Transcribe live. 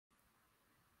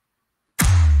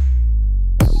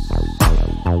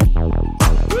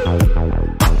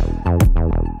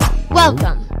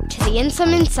Welcome to the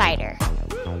Insum Insider.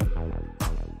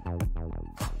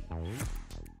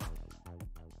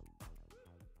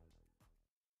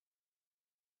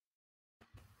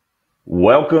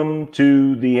 Welcome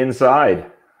to the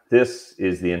Inside. This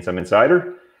is the Insum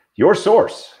Insider, your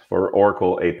source for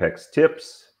Oracle Apex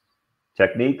tips,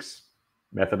 techniques,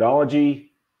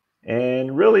 methodology,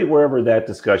 and really wherever that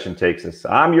discussion takes us.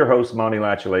 I'm your host, Monty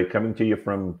Latchley, coming to you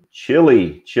from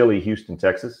chilly Houston,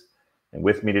 Texas. And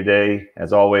with me today,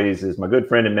 as always, is my good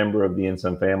friend and member of the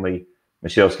Insum family,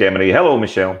 Michelle Scamity. Hello,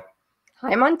 Michelle.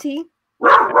 Hi, Monty.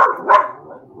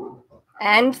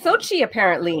 And Sochi,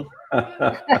 apparently. At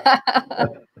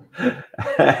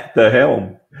the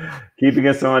helm, keeping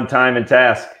us on time and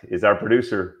task, is our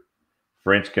producer,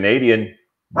 French-Canadian,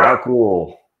 Mark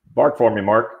Rule. Bark for me,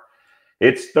 Mark.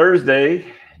 It's Thursday,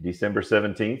 December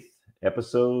 17th,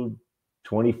 episode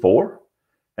 24.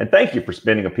 And thank you for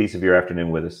spending a piece of your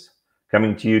afternoon with us.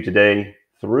 Coming to you today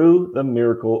through the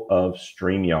miracle of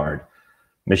StreamYard.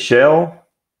 Michelle,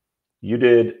 you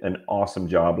did an awesome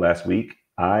job last week.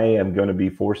 I am going to be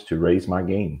forced to raise my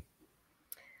game.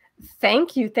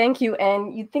 Thank you.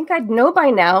 And you'd think I'd know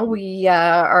by now.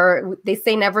 They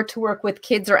say never to work with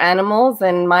kids or animals,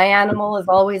 and my animal is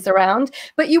always around.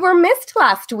 But you were missed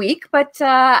last week. But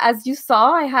as you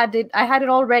saw, I had it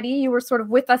already. You were sort of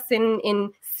with us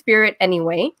in spirit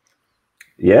anyway.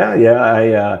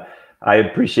 Yeah. I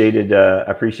appreciated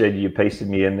you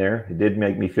pasting me in there. It did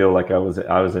make me feel like I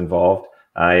was involved.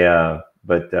 No,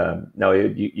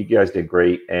 you guys did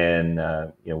great, and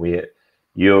we had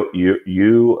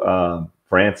you,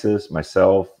 Francis,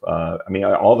 myself.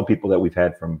 All the people that we've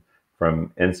had from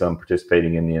Insum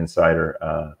participating in the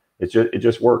Insider. It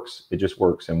just works. It just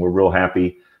works, and we're real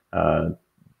happy, to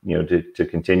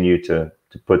continue to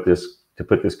put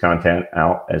this content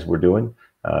out as we're doing.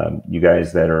 You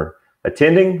guys that are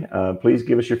attending, please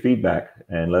give us your feedback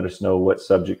and let us know what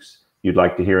subjects you'd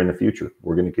like to hear in the future.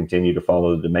 We're going to continue to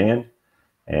follow the demand,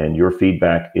 and your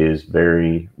feedback is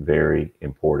very, very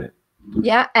important.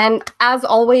 Yeah, and as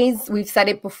always, we've said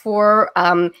it before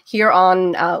here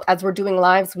on, as we're doing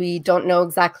lives, we don't know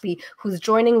exactly who's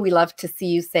joining. We love to see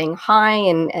you saying hi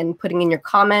and putting in your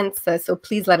comments. So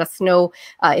please let us know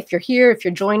if you're here, if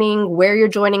you're joining, where you're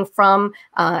joining from,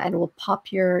 and we'll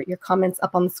pop your comments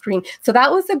up on the screen. So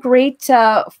that was a great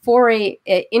foray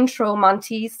intro,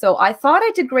 Monty. So I thought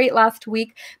I did great last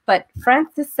week, but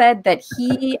Francis said that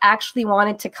he actually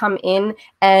wanted to come in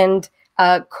and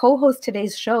co-host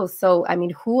today's show. So,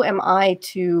 who am I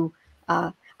to,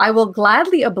 I will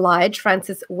gladly oblige.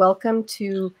 Francis, welcome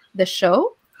to the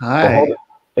show. Hi.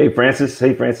 Hey, Francis.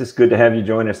 Good to have you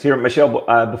join us here. Michelle,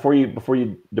 before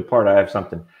you depart, I have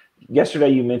something. Yesterday,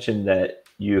 you mentioned that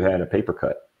you had a paper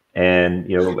cut. And,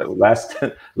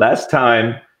 last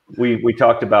time we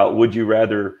talked about, would you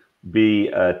rather be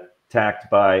attacked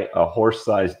by a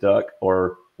horse-sized duck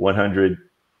or 100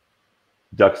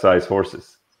 duck-sized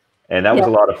horses? And that was a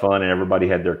lot of fun, and everybody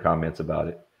had their comments about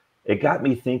it. It got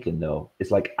me thinking, though.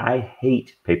 It's like I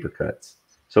hate paper cuts.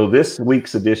 So this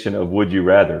week's edition of Would You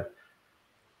Rather,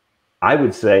 I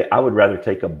would say I would rather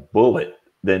take a bullet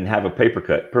than have a paper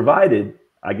cut, provided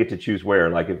I get to choose where,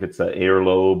 like if it's an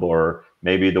earlobe or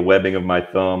maybe the webbing of my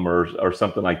thumb or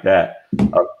something like that,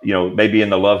 maybe in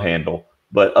the love handle.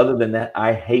 But other than that,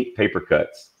 I hate paper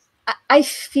cuts. I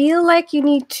feel like you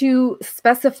need to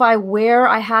specify where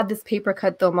I had this paper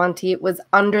cut, though, Monty. It was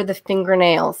under the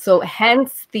fingernail. So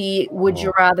hence the would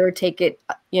you rather take it,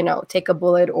 take a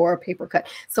bullet or a paper cut.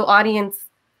 So audience,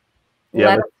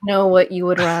 let us know what you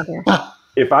would rather.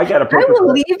 If I got a paper I will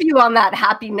cut, leave you on that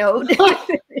happy note.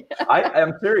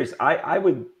 I'm serious. I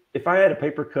would, if I had a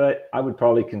paper cut, I would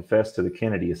probably confess to the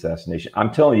Kennedy assassination.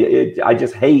 I'm telling you, I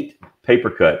just hate paper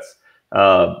cuts.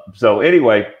 So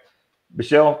anyway,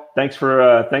 Michelle, thanks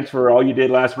for all you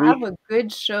did last week. Have a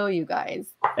good show, you guys.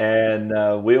 And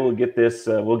we'll get this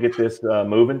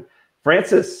moving.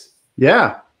 Francis.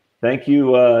 Yeah. Thank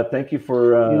you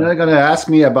for. You're not gonna ask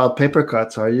me about paper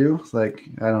cuts, are you? Like,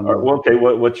 I don't know. Okay.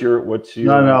 What's your?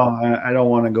 No. I don't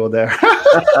want to go there.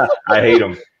 I hate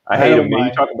them. I hate them. Mind.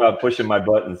 You talk about pushing my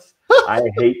buttons. I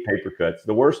hate paper cuts.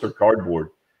 The worst are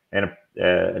cardboard, and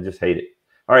I just hate it.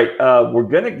 All right, we're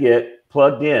gonna get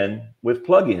plugged in with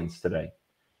plugins today,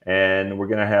 and we're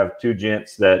gonna have two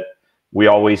gents that we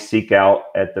always seek out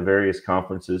at the various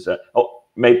conferences.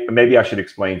 Maybe I should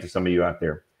explain to some of you out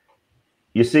there.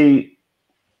 You see,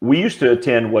 we used to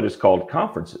attend what is called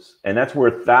conferences, and that's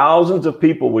where thousands of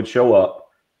people would show up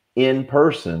in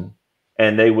person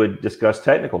and they would discuss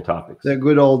technical topics. The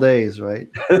good old days, right?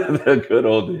 The good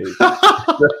old days.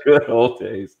 The good old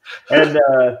days. And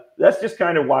that's just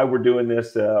kind of why we're doing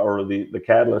this, or the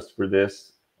catalyst for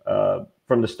this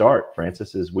from the start,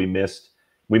 Francis, is we missed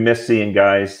seeing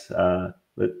guys,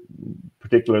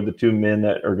 particularly the two men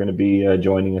that are going to be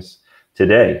joining us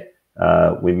today.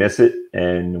 We miss it,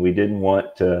 and we didn't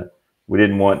want to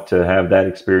have that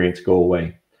experience go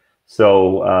away.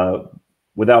 So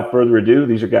without further ado,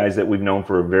 these are guys that we've known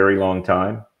for a very long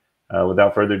time.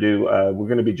 Without further ado, we're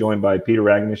going to be joined by Peter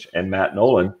Raganitsch and Matt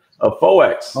Nolan of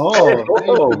FOEX.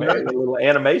 Oh man, a little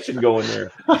animation going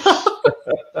there.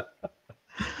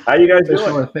 How you guys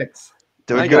doing?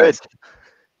 Doing good.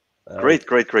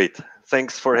 Great.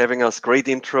 Thanks for having us. Great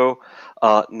intro.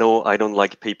 No, I don't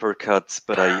like paper cuts,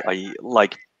 but I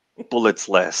like bullets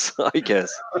less, I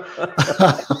guess.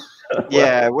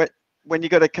 Yeah, when you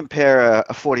got to compare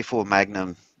a 44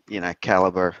 Magnum,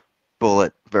 caliber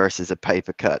bullet versus a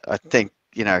paper cut, I think,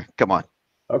 come on.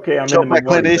 Okay, I'm shot in the by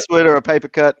minority. Clint Eastwood or a paper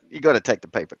cut, you got to take the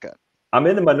paper cut. I'm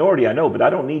in the minority, I know, but I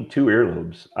don't need 2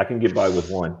 earlobes. I can get by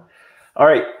with 1. All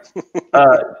right.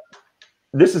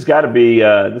 This has got to be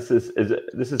this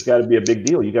has got to be a big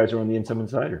deal. You guys are on the Insum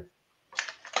Insider.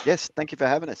 Yes, thank you for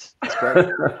having us. It's great.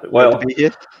 Well, to be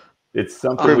here. It's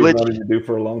something we've wanted to do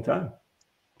for a long time.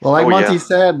 Well, like Monty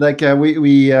said, like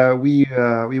we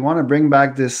want to bring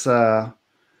back this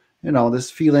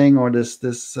this feeling or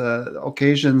this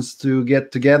occasions to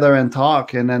get together and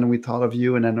talk, and then we thought of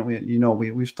you, and then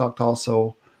we've talked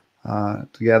also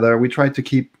together. We try to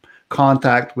keep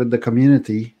contact with the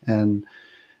community, and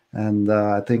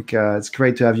I think it's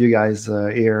great to have you guys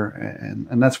here,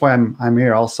 and that's why I'm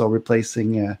here also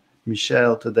replacing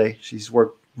Michelle today. She's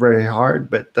worked very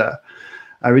hard, but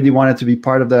I really wanted to be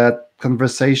part of that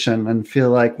conversation and feel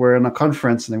like we're in a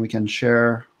conference and then we can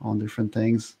share on different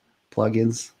things,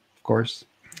 plugins, of course.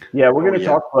 Yeah, we're going to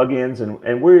talk plugins,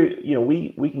 and we're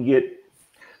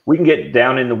we can get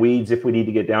down in the weeds if we need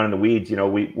to get down in the weeds.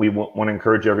 We want to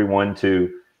encourage everyone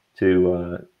to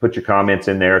put your comments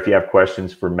in there. If you have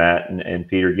questions for Matt and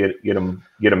Peter, get them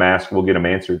asked. We'll get them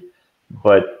answered.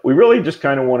 But we really just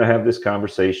kind of want to have this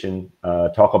conversation,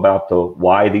 talk about the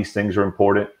why these things are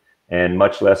important, and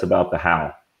much less about the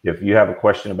how. If you have a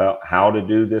question about how to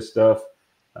do this stuff,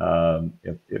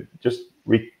 just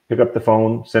pick up the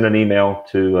phone, send an email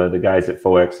to the guys at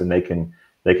FOEX, and they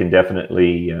can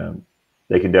definitely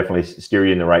steer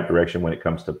you in the right direction when it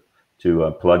comes to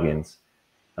plugins.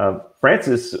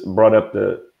 Francis brought up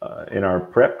in our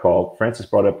prep call. Francis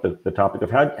brought up the topic of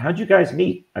how'd you guys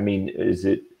meet? I mean, is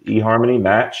it eHarmony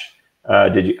Match?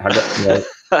 Did you?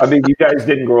 I mean, you guys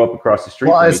didn't grow up across the street.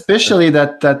 Well, especially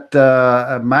that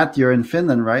Matt, you're in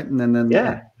Finland, right? And then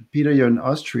Peter, you're in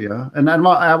Austria. And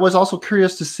I was also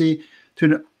curious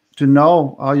to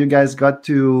know how you guys got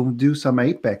to do some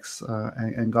Apex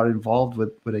and got involved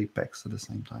with Apex at the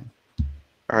same time.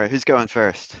 All right, who's going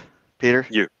first? Peter?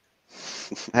 You.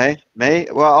 Hey, me?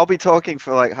 Well, I'll be talking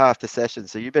for like half the session,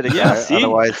 so you better go.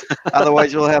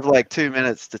 Otherwise you'll have like 2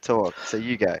 minutes to talk. So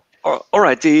you go. All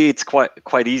right, it's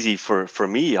quite easy for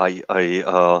me.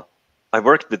 I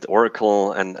worked with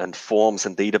Oracle and forms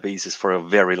and databases for a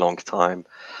very long time,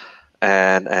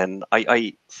 and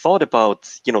I thought about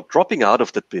dropping out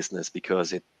of that business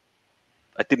because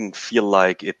I didn't feel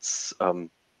like it's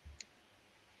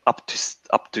up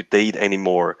to date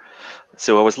anymore.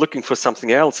 So I was looking for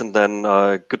something else, and then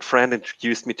a good friend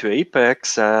introduced me to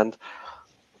Apex, and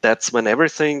that's when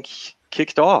everything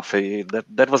kicked off.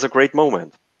 That was a great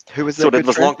moment. Who was that? So that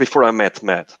was long before I met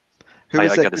Matt. Who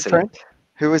was that good friend?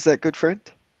 Who was that good friend?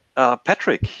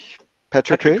 Patrick.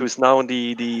 Patrick, who's now on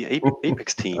the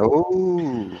Apex team.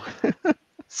 Oh.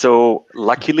 So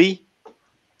luckily,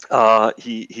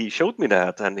 he showed me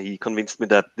that, and he convinced me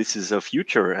that this is a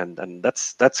future, and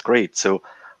that's great. So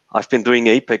I've been doing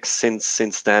Apex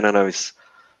since then, and I was,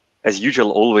 as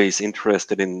usual, always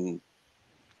interested in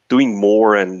doing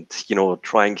more and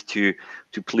trying to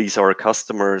please our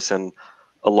customers. And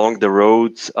along the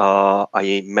road,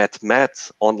 I met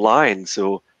Matt online,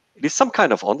 so it is some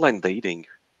kind of online dating.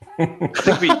 I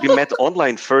think we met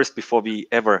online first before we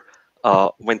ever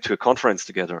went to a conference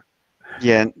together.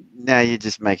 Yeah, now you're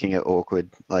just making it awkward,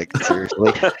 like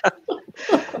seriously.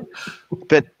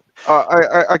 But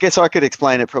I guess I could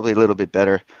explain it probably a little bit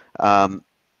better.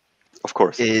 Of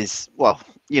course.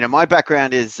 My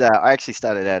background is I actually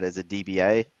started out as a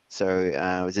DBA. So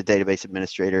I was a database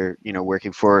administrator,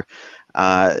 working for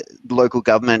local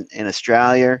government in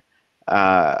Australia.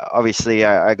 Obviously,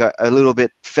 I got a little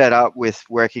bit fed up with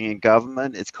working in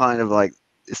government. It's kind of like,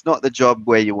 it's not the job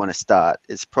where you want to start.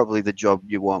 It's probably the job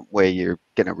you want where you're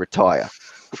going to retire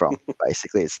from,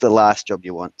 basically. It's the last job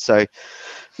you want. So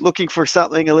looking for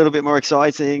something a little bit more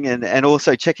exciting, and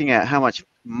also checking out how much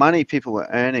money people were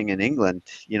earning in England,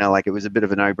 like it was a bit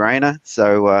of a no-brainer.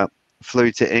 So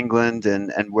flew to England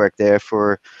and worked there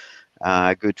for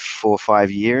a good 4 or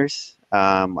 5 years.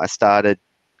 I started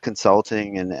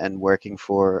consulting and working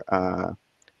for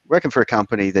a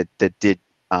company that did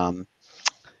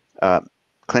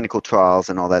clinical trials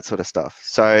and all that sort of stuff.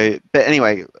 So, but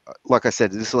anyway, like I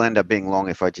said, this will end up being long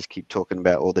if I just keep talking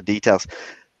about all the details.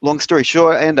 Long story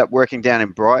short, I ended up working down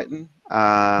in Brighton,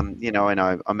 you know, and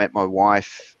I met my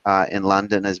wife in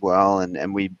London as well,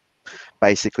 and we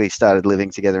basically started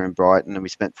living together in Brighton, and we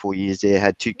spent 4 years there,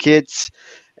 had 2 kids,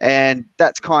 and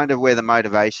that's kind of where the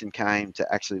motivation came to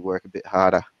actually work a bit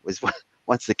harder, was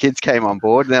once the kids came on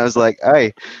board, and I was like,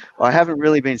 hey, I haven't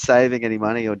really been saving any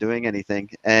money or doing anything,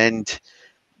 and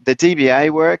the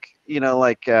DBA work, you know,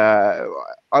 like I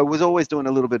was always doing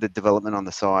a little bit of development on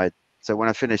the side. So when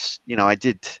I finished, you know,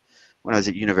 when I was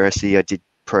at university, I did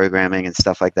programming and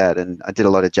stuff like that, and I did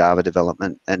a lot of Java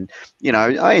development, and you know,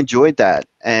 I enjoyed that.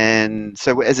 And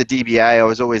so as a DBA, I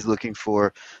was always looking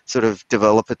for sort of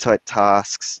developer type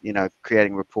tasks, you know,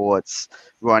 creating reports,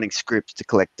 writing scripts to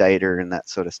collect data and that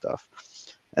sort of stuff.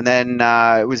 And then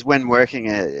it was when working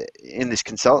in this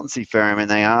consultancy firm, and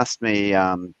they asked me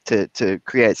to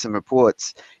create some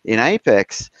reports in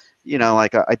Apex. You know,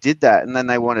 like I did that, and then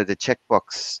they wanted a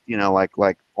checkbox, you know,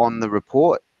 like on the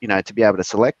report, you know, to be able to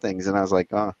select things. And I was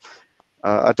like, oh,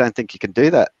 I don't think you can do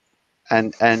that.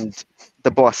 And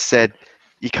the boss said,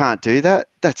 you can't do that.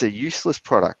 That's a useless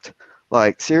product.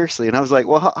 Like, seriously. And I was like,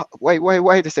 well,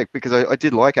 wait a sec, because I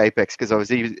did like Apex because I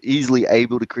was easily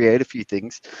able to create a few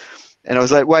things. And I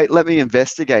was like, wait, let me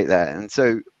investigate that. And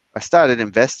so I started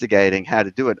investigating how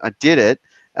to do it. I did it,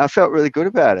 and I felt really good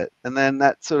about it. And then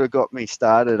that sort of got me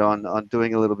started on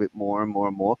doing a little bit more and more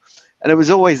and more. And it was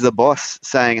always the boss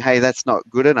saying, hey, that's not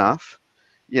good enough.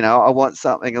 You know, I want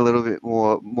something a little bit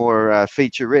more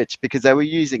feature rich, because they were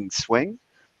using Swing,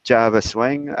 Java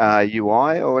Swing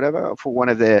UI or whatever for one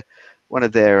of their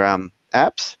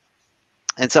apps.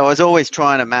 And so I was always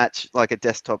trying to match like a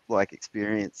desktop like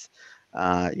experience,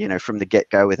 you know, from the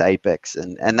get-go with Apex,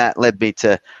 and that led me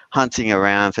to hunting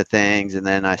around for things, and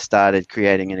then I started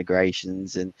creating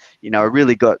integrations, and you know, I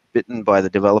really got bitten by the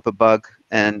developer bug,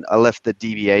 and I left the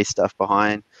DBA stuff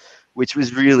behind, which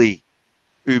was really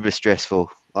uber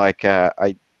stressful. Like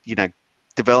you know,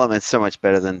 development's so much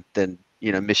better than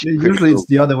you know, mission critical. Usually it's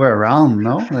the other way around,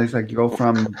 no? It's like you go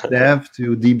from dev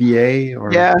to DBA,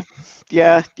 or yeah.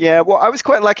 Well, I was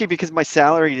quite lucky because my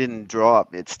salary didn't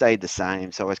drop; it stayed the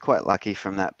same. So I was quite lucky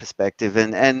from that perspective.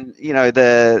 And you know,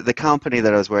 the company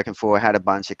that I was working for had a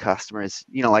bunch of customers.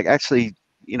 You know, like actually,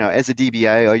 you know, as a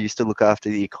DBA, I used to look after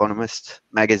the Economist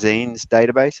magazine's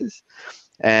databases.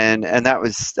 And that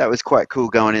was quite cool,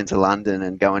 going into London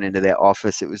and going into their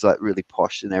office. It was like really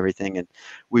posh and everything, and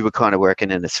we were kind of working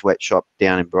in a sweatshop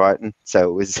down in Brighton, so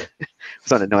it was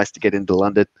kind of nice to get into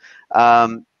London.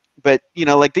 But you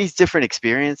know, like these different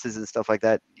experiences and stuff like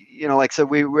that, you know, like, so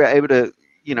we were able to,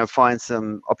 you know, find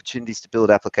some opportunities to build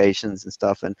applications and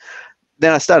stuff, and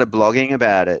then I started blogging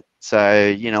about it. So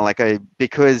you know, like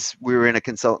because we were in a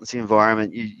consultancy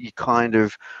environment, you kind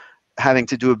of having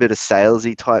to do a bit of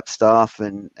salesy type stuff,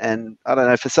 and I don't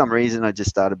know, for some reason I just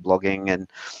started blogging,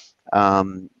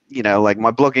 and you know, like my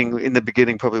blogging in the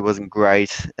beginning probably wasn't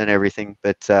great and everything,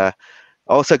 but I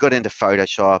also got into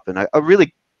Photoshop, and I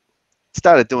really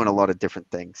started doing a lot of different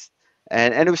things,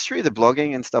 and it was through the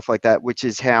blogging and stuff like that, which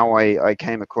is how I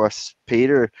came across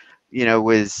Peter. You know,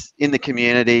 was in the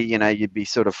community, you know, you'd be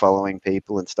sort of following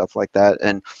people and stuff like that,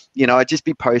 and you know, I'd just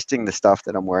be posting the stuff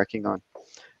that I'm working on.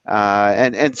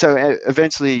 And so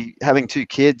eventually, having 2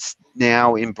 kids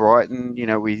now in Brighton, you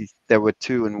know, there were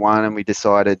 2 and 1, and we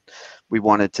decided we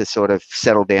wanted to sort of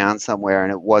settle down somewhere,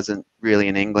 and it wasn't really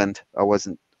in England. I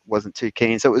wasn't too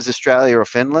keen, so it was Australia or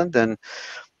Finland, and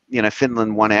you know,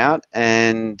 Finland won out,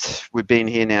 and we've been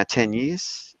here now 10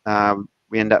 years.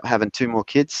 We end up having 2 more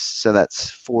kids, so that's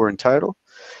 4 in total.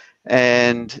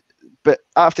 But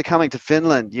after coming to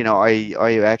Finland, you know,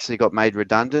 I actually got made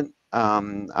redundant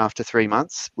after 3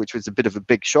 months, which was a bit of a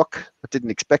big shock. I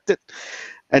didn't expect it.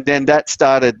 And then that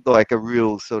started like a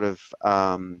real sort of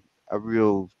a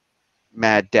real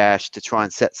mad dash to try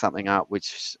and set something up,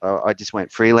 which I just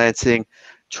went freelancing,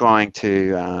 trying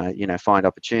to you know, find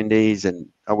opportunities, and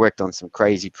I worked on some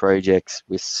crazy projects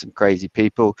with some crazy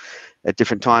people at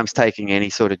different times, taking any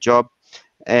sort of job.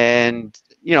 And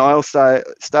you know, I also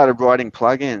started writing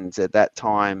plugins at that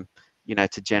time, you know,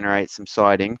 to generate some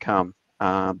side income,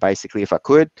 basically, if I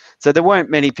could. So there weren't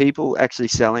many people actually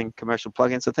selling commercial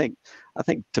plugins. I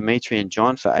think Dimitri and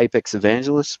John for Apex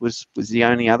Evangelist was the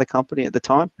only other company at the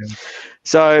time. Yeah.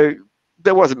 So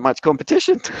there wasn't much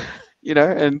competition. you know,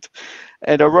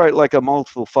 and I wrote like a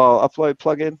multiple file upload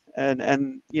plugin,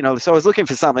 and you know, so I was looking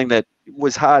for something that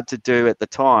was hard to do at the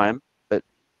time, but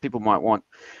people might want.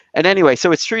 And anyway,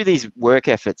 so it's through these work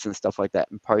efforts and stuff like that,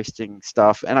 and posting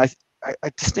stuff. And I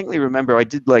distinctly remember I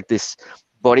did like this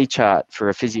body chart for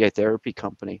a physiotherapy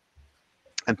company,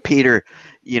 and Peter,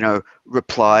 you know,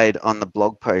 replied on the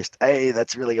blog post, "Hey,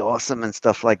 that's really awesome," and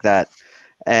stuff like that.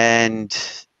 And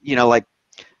you know, like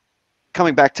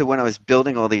coming back to when I was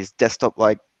building all these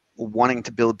wanting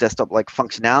to build desktop-like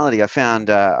functionality, I found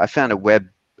a web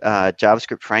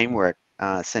JavaScript framework,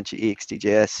 essentially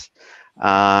EXTJS,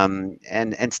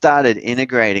 and started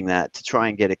integrating that to try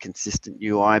and get a consistent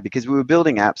UI, because we were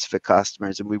building apps for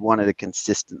customers and we wanted a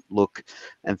consistent look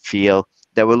and feel.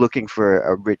 They were looking for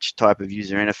a rich type of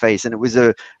user interface, and it was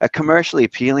a commercially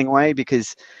appealing way,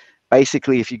 because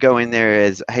basically if you go in there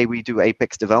as, hey, we do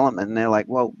Apex development, and they're like,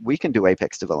 well, we can do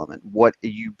Apex development. What are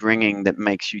you bringing that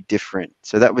makes you different?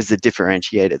 So that was the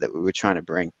differentiator that we were trying to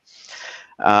bring.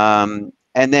 And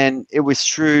then it was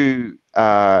through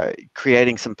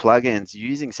creating some plugins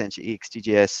using essentially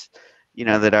EXTJS, you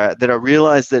know, that I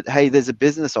realized that, hey, there's a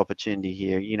business opportunity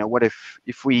here. You know, what if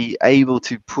we able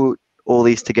to put all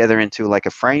these together into like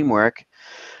a framework,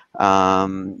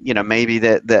 you know, maybe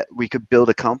that we could build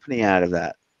a company out of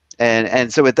that.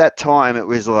 And so at that time it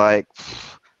was like,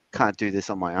 can't do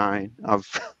this on my own. I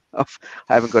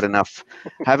haven't got enough.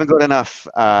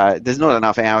 There's not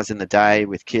enough hours in the day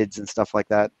with kids and stuff like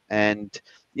that. And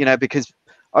you know, because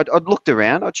I'd looked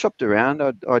around, I'd shopped around,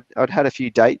 I'd had a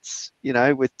few dates, you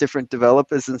know, with different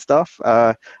developers and stuff.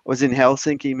 I was in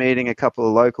Helsinki meeting a couple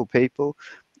of local people,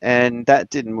 and that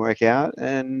didn't work out.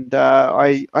 And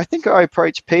I think I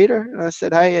approached Peter and I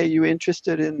said, hey, are you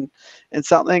interested in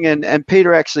something? And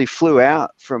Peter actually flew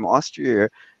out from Austria,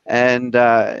 and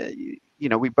you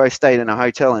know, we both stayed in a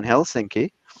hotel in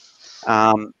Helsinki.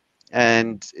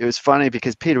 And it was funny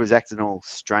because Peter was acting all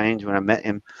strange when I met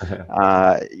him.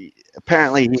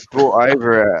 Apparently he brought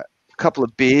over a couple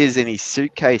of beers in his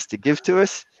suitcase to give to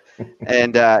us,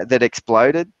 and that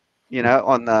exploded, you know,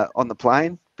 on the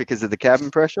plane because of the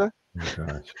cabin pressure. Oh,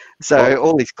 gosh. So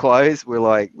all his clothes were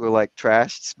like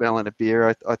trashed, smelling of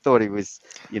beer. I thought he was,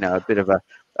 you know,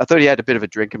 I thought he had a bit of a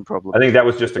drinking problem. I think that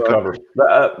was just a cover.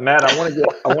 Matt, I want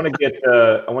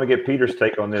to get Peter's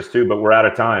take on this too, but we're out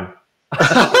of time.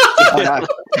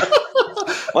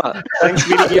 Well, thanks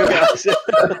meeting you guys.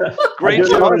 Great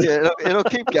job. It'll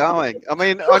keep going. I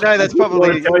mean, I know that's probably.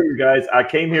 I want to tell you guys, I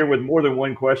came here with more than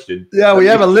one question. Yeah, we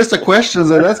have a list of questions,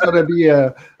 and that's going to be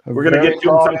we're going to get to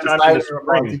them sometime in the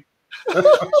spring.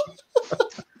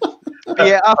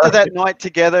 Yeah, after that night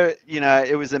together, you know,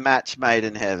 it was a match made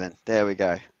in heaven. There we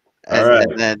go.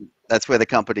 And then that's where the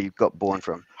company got born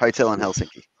from. Hotel in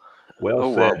Helsinki.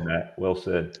 Well said, Matt. Well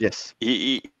said. Yes.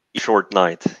 Short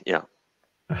night. Yeah.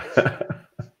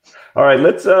 All right,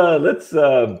 let's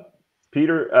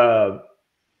Peter,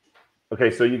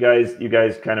 okay, so you guys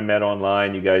kind of met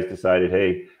online. You guys decided,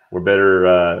 hey, we're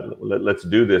better, let's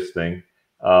do this thing.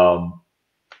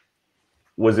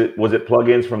 Was it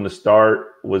plugins from the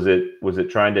start? Was it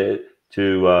trying to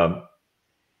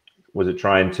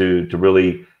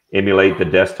really emulate the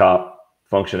desktop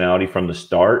functionality from the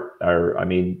start? Or, I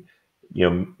mean, you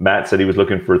know, Matt said he was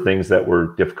looking for things that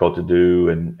were difficult to do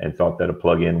and thought that a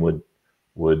plugin would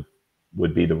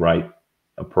be the right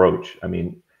approach. I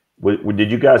mean,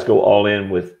 did you guys go all in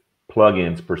with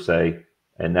plugins per se,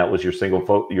 and that was your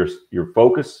your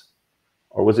focus,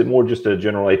 or was it more just a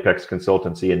general Apex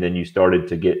consultancy, and then you started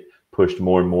to get pushed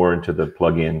more and more into the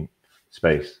plugin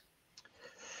space?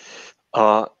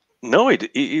 No,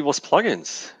 it was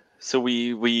plugins. So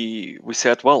we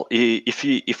said, well,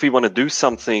 if we want to do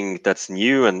something that's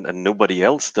new and nobody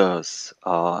else does,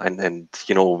 and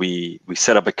you know, we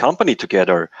set up a company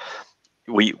together,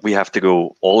 we have to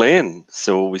go all in.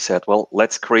 So we said, well,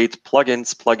 let's create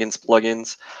plugins,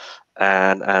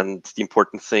 and the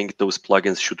important thing, those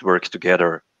plugins should work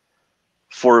together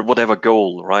for whatever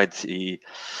goal, right?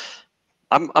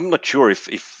 I'm not sure if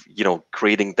you know,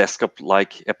 creating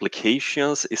desktop-like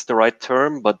applications is the right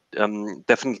term, but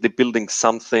definitely building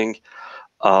something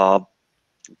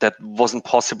that wasn't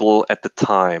possible at the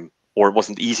time or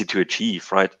wasn't easy to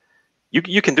achieve, right?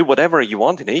 You can do whatever you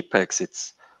want in Apex.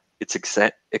 It's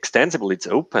extensible, it's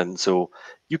open, so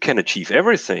you can achieve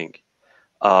everything.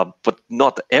 But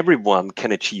not everyone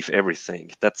can achieve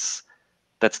everything. That's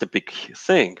the big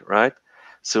thing, right?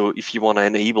 So if you want to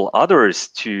enable others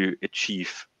to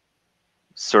achieve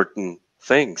certain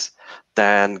things,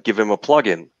 then give them a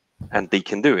plugin and they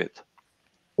can do it.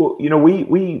 Well, you know,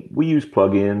 we use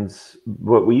plugins,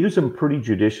 but we use them pretty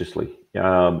judiciously.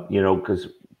 You know, because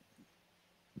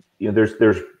you know,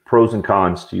 there's pros and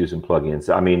cons to using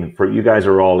plugins. I mean, for you guys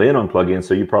are all in on plugins,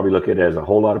 so you probably look at it as a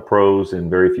whole lot of pros and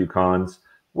very few cons.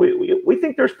 We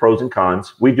think there's pros and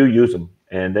cons. We do use them,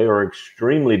 and they are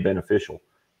extremely beneficial.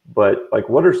 But like,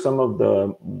 what are some of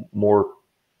the more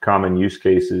common use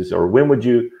cases, or when would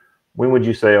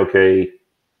you say, okay,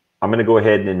 I'm going to go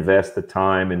ahead and invest the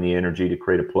time and the energy to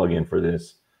create a plugin for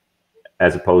this,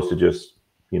 as opposed to just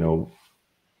doing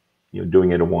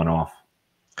it a one-off?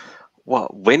 Well,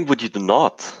 when would you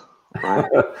not? Right?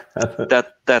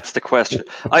 that's the question.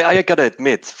 I gotta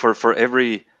admit, for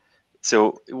every,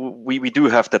 so we do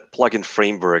have that plugin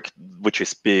framework, which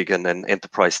is big and then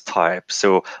enterprise type.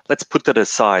 So let's put that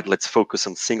aside. Let's focus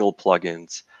on single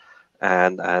plugins,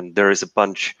 and there is a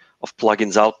bunch of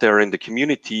plugins out there in the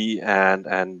community,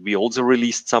 and we also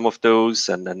released some of those,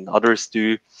 and then others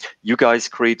do. You guys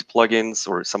create plugins,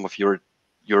 or some of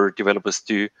your developers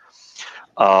do.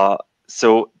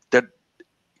 So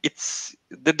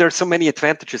that there's so many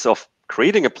advantages of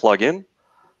creating a plugin.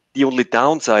 The only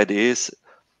downside is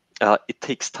it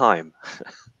takes time.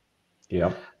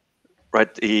 Yeah. Right.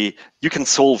 You can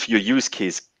solve your use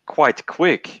case quite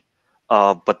quick,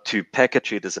 but to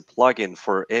package it as a plugin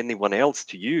for anyone else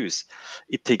to use,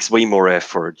 it takes way more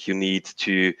effort. You need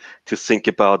to think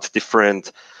about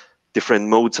different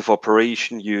modes of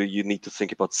operation. You need to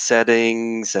think about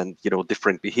settings and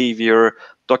different behavior,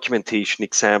 documentation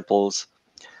examples.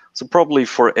 So probably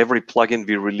for every plugin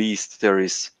we released, there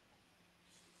is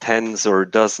tens or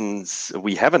dozens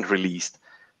we haven't released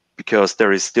because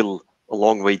there is still a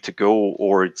long way to go,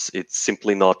 or it's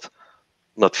simply not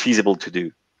feasible to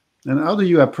do. And how do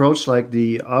you approach like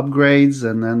the upgrades?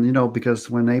 And then because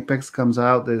when Apex comes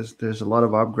out, there's a lot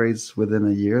of upgrades within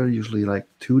a year, usually like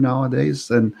 2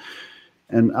 nowadays. And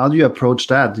how do you approach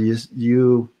that? Do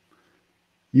you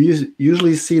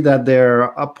usually see that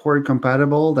they're upward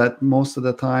compatible, that most of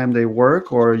the time they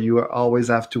work, or you always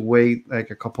have to wait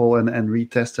like a couple and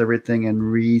retest everything and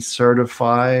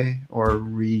recertify or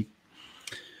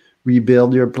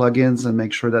rebuild your plugins and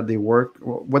make sure that they work?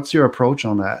 What's your approach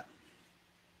on that?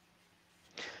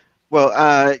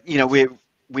 Well,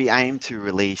 we aim to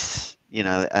release,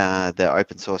 the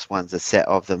open source ones, a set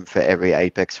of them for every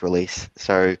Apex release.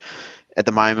 So at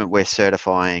the moment, we're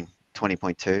certifying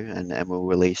 20.2, and we'll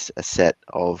release a set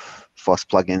of FOSS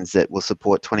plugins that will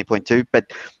support 20.2,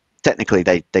 but technically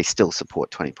they still support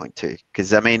 20.2,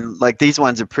 because I mean, like, these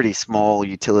ones are pretty small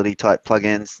utility type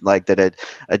plugins, like, that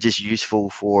are just useful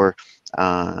for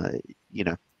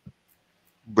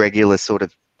regular sort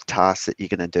of tasks that you're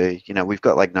going to do. We've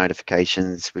got like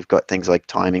notifications, we've got things like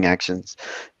timing actions,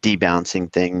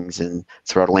 debouncing things and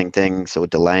throttling things or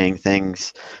delaying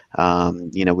things.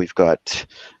 We've got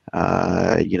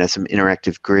some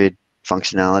interactive grid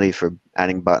functionality for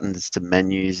adding buttons to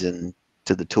menus and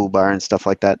to the toolbar and stuff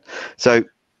like that. So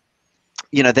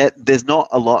there's not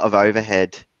a lot of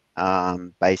overhead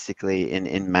basically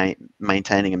in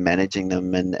maintaining and managing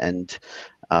them and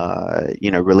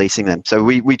releasing them. So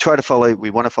we want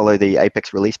to follow the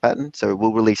Apex release pattern. So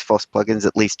we'll release FOSS plugins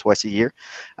at least twice a year.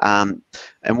 And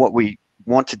what we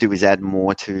want to do is add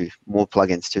more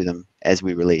plugins to them as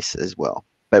we release as well.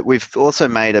 But we've also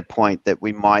made a point that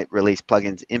we might release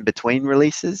plugins in between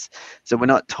releases. So we're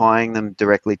not tying them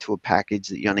directly to a package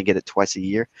that you only get it twice a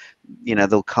year.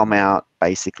 They'll come out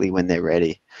basically when they're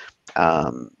ready.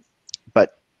 But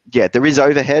yeah, there is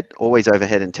always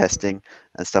overhead in testing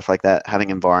and stuff like that, having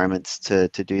environments to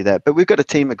do that. But we've got a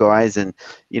team of guys, and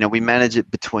we manage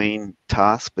it between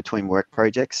tasks, between work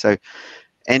projects. So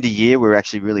end of year, we're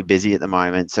actually really busy at the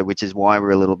moment, so which is why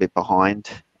we're a little bit behind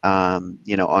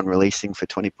on releasing for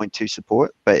 20.2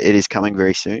 support, but it is coming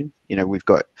very soon.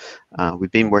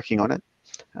 We've been working on it,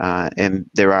 and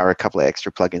there are a couple of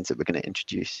extra plugins that we're going to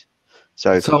introduce.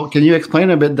 So can you explain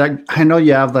a bit? That I know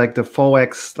you have like the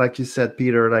FOEX, like you said,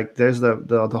 Peter. Like there's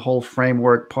the whole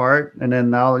framework part, and then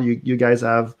now you guys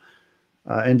have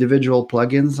individual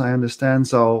plugins. I understand.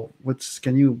 So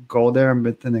can you go there a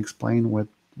bit and explain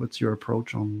what's your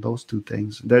approach on those two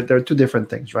things? They're two different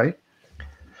things, right?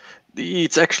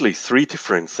 It's actually 3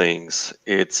 different things.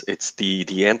 It's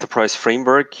the enterprise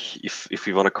framework, if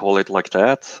you want to call it like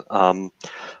that.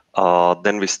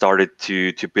 Then we started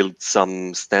to build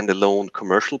some standalone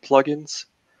commercial plugins.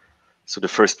 So the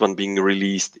first one being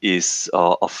released is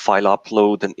a file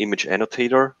upload and image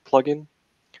annotator plugin.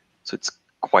 So it's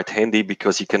quite handy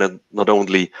because you can not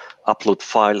only upload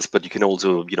files, but you can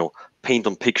also paint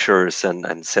on pictures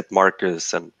and set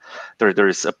markers, and there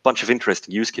is a bunch of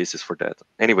interesting use cases for that.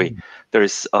 Anyway, there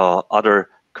is other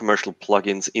commercial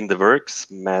plugins in the works.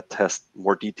 Matt has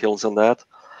more details on that.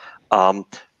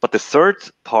 But the third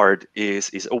part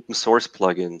is open source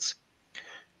plugins.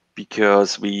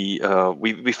 because we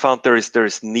found there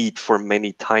is need for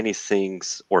many tiny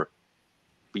things, or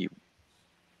we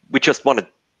just wanted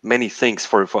many things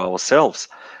for ourselves.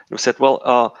 We said,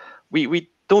 well, we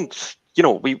don't,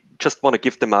 we just want to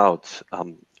give them out.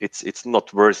 It's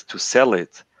not worth to sell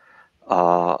it,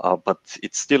 but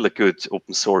it's still a good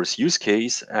open source use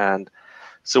case. And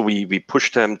so we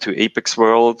pushed them to Apex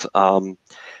World.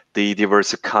 They were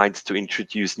so kind to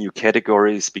introduce new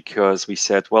categories, because we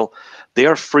said, well, they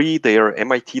are free, they are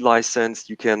MIT licensed,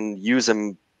 you can use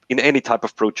them in any type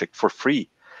of project for free.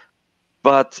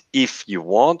 But if you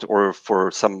want, or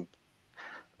for some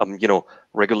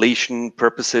regulation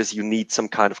purposes, you need some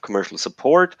kind of commercial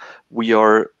support, we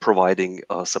are providing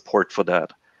support for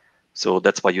that. So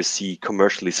that's why you see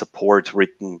commercially support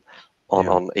written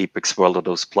on Apex World or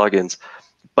those plugins.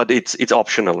 But it's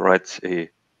optional, right?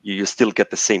 You still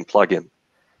get the same plugin.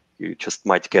 You just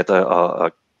might get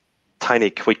a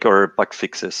tiny quicker bug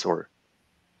fixes or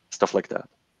stuff like that.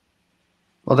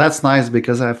 Well, that's nice,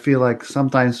 because I feel like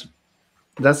sometimes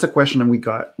that's the question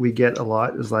we get a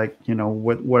lot, is like,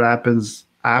 what happens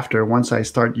after, once I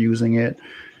start using it,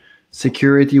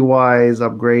 security wise,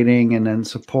 upgrading, and then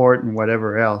support and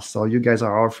whatever else. So you guys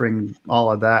are offering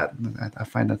all of that. I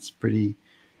find that's pretty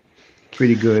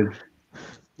good.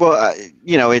 Well,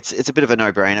 it's a bit of a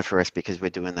no-brainer for us, because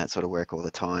we're doing that sort of work all the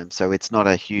time. So it's not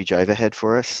a huge overhead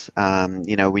for us.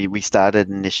 We started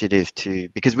an initiative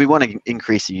because we want to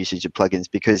increase the usage of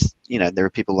plugins, because, there are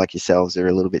people like yourselves that are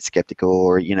a little bit skeptical,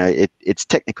 or, it's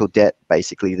technical debt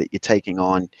basically that you're taking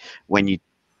on when you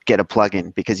get a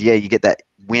plugin, because you get that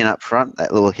win up front,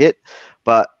 that little hit,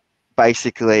 but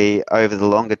basically over the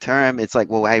longer term, it's like,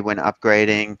 well, hey, when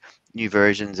upgrading, new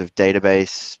versions of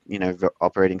database,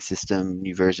 operating system,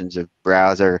 new versions of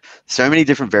browser, so many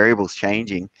different variables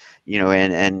changing,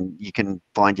 and you can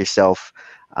find yourself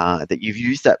that you've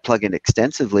used that plugin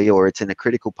extensively, or it's in a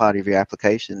critical part of your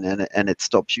application, and it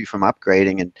stops you from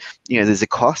upgrading, and there's a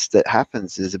cost that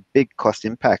happens. There's a big cost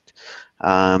impact.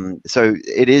 So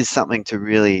it is something to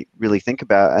really, really think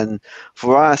about. And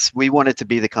for us, we wanted to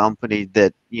be the company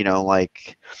that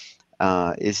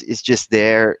is just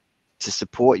there to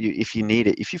support you if you need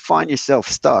it. If you find yourself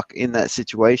stuck in that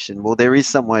situation, well, there is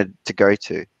somewhere to go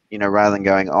to, rather than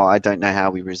going, oh, I don't know how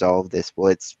we resolve this.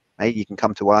 Well, it's, hey, you can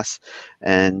come to us,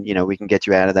 and we can get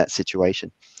you out of that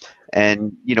situation.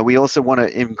 And we also want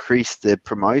to increase the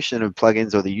promotion of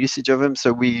plugins, or the usage of them.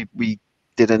 So we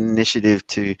did an initiative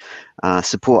to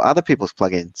support other people's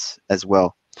plugins as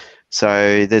well.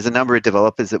 So there's a number of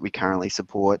developers that we currently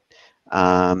support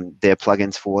their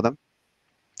plugins for them.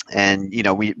 And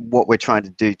what we're trying to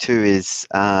do too is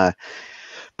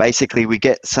basically we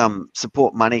get some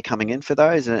support money coming in for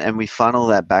those, and we funnel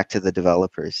that back to the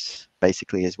developers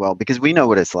basically as well, because we know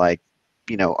what it's like.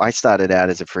 I started out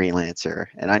as a freelancer,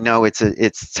 and I know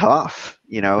it's tough,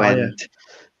 and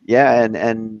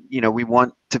we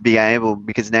want to be able,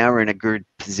 because now we're in a good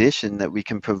position that we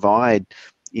can provide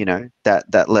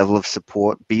that level of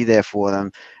support, be there for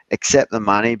them, accept the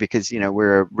money, because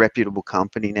we're a reputable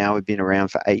company now. We've been around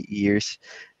for 8 years,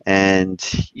 and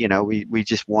we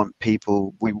just want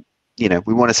people, we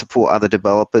want to support other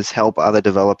developers, help other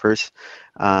developers,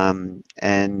 and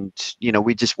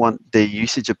we just want the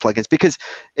usage of plugins, because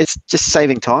it's just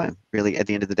saving time, really, at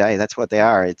the end of the day. That's what they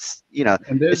are. It's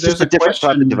and it's just a different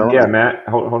type of development. Yeah, Matt,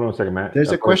 hold on a second, Matt.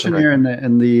 There's a question here in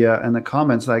the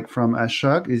comments, like from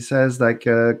Ashok. He says, like,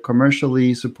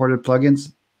 commercially supported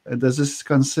plugins, does this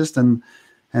consist in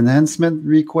enhancement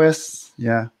requests?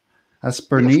 Yeah, as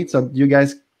per needs. So you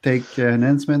guys take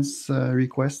enhancements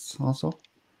requests also?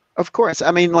 Of course.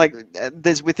 I mean, like,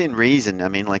 there's within reason. I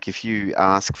mean, like, if you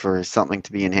ask for something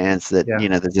to be enhanced that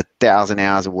there's 1,000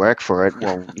 hours of work for it,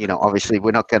 well, obviously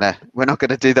we're not gonna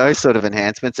do those sort of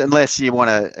enhancements unless you want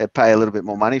to pay a little bit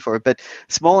more money for it. But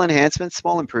small enhancements,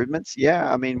 small improvements,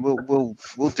 yeah, I mean, we'll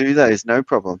do those, no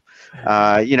problem.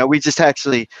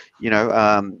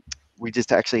 We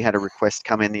just actually had a request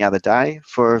come in the other day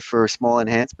for a small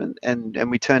enhancement,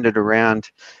 and we turned it around.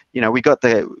 We got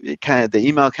the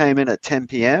email came in at 10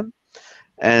 p.m.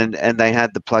 and they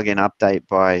had the plugin update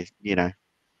by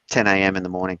 10 a.m. in the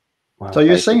morning. Wow. So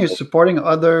you're saying you're supporting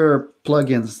other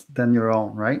plugins than your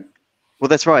own, right? Well,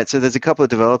 that's right. So there's a couple of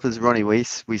developers, Ronnie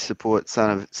Weiss, we support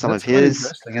some of his.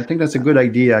 Interesting. I think that's a good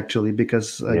idea, actually,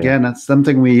 because again, that's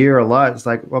something we hear a lot. It's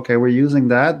like, okay, we're using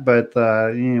that, but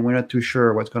we're not too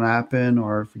sure what's going to happen,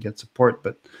 or if we get support.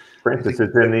 But Francis,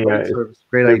 it's in the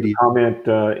great idea. Comment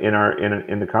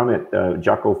in the comment,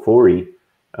 Jaco Fori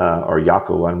or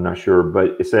Jaco, I'm not sure,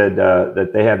 but it said that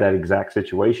they have that exact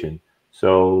situation.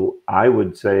 So I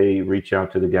would say reach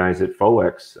out to the guys at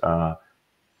FOEX.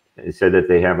 it said that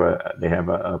they have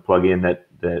a plugin that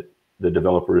the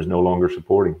developer is no longer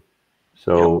supporting.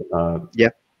 So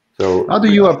So how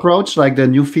do you approach like the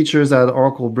new features that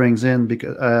Oracle brings in?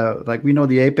 Because like we know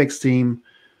the Apex team,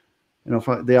 you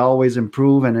know, they always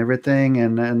improve and everything.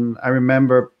 And I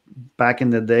remember back in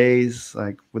the days,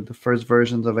 like with the first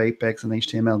versions of Apex and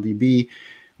HTML-DB,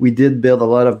 we did build a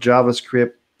lot of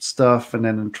JavaScript stuff and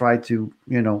then try to,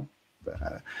 you know,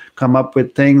 come up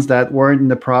with things that weren't in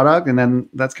the product. And then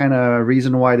that's kind of a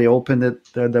reason why they opened it,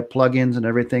 the plugins and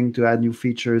everything to add new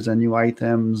features and new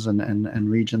items and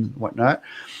regions and whatnot.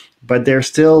 But they're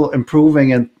still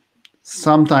improving, and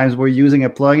sometimes we're using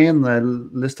a plugin. The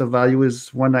list of value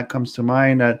is one that comes to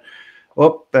mind that,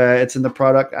 it's in the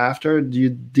product after. Do you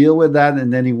deal with that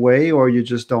in any way, or you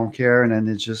just don't care and then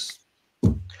it's just...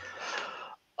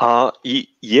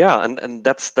 Yeah, and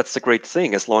that's the great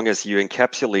thing. As long as you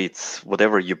encapsulate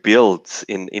whatever you build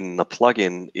in a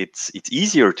plugin, it's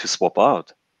easier to swap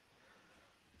out.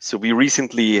 So we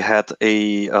recently had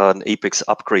an Apex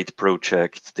upgrade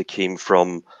project that came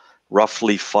from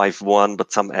roughly 5.1,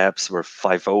 but some apps were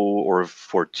 5.0 or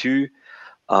 4.2 to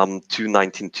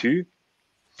 19.2.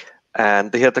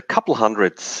 And they had a couple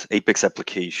hundred Apex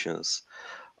applications,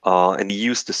 and they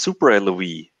used the super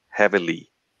LOE heavily.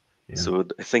 Yeah. So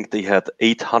I think they had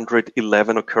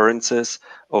 811 occurrences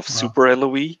of super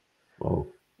LOE,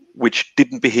 which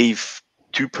didn't behave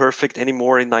too perfect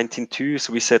anymore in 19.2.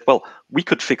 So we said, well, we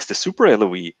could fix the super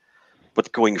LOE,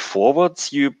 but going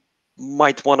forwards, you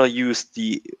might want to use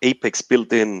the Apex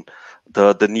built-in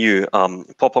the new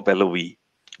pop-up LOE,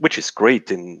 which is great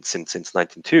since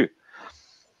 19.2.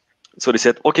 So they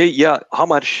said, okay, yeah, how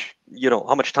much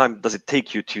time does it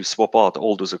take you to swap out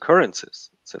all those occurrences?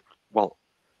 I said, well,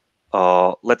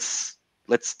 let's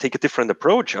take a different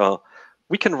approach.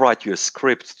 We can write you a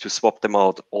script to swap them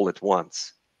out all at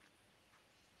once.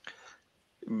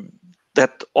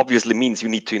 That obviously means you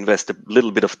need to invest a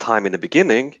little bit of time in the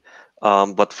beginning,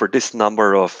 but for this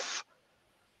number of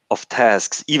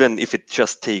tasks, even if it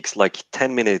just takes like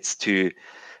 10 minutes to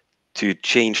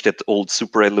change that old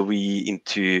super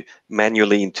LOE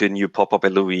manually into a new pop-up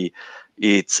LOE,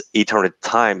 it's 800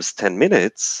 times 10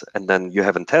 minutes, and then you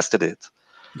haven't tested it.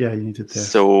 Yeah, you need to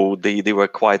test. So they were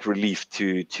quite relieved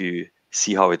to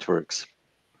see how it works.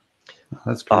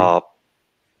 That's great.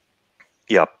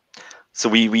 Yeah. So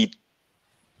we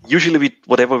usually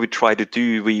whatever we try to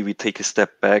do, we take a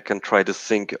step back and try to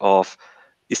think of,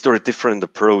 is there a different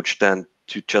approach than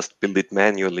to just build it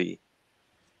manually?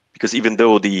 Because even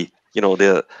though the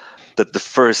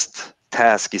first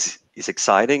task is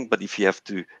exciting, but if you have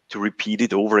to repeat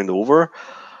it over and over,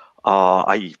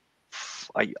 I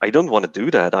don't want to do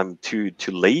that. I'm too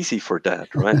lazy for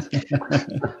that, right?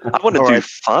 I want to do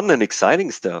fun and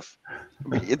exciting stuff.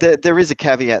 There is a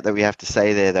caveat that we have to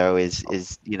say there, though, is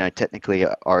technically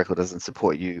Oracle doesn't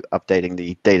support you updating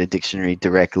the data dictionary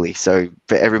directly. So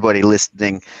for everybody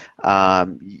listening,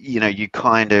 you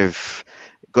kind of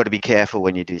got to be careful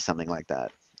when you do something like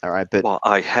that. All right, but well,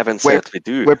 I haven't said we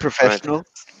do. We're professionals.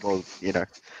 Right? Well,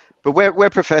 but we're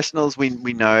professionals. We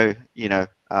know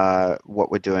what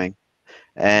we're doing.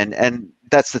 And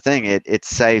that's the thing. It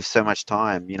saves so much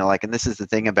time, and this is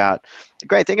the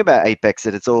great thing about Apex,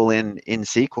 that it's all in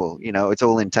SQL. It's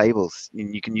all in tables,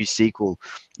 and you can use SQL,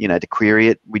 to query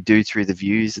it. We do through the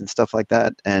views and stuff like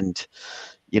that. And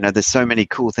there's so many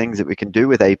cool things that we can do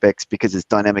with Apex because it's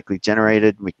dynamically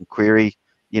generated. We can query,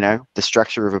 the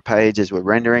structure of a page as we're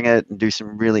rendering it, and do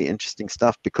some really interesting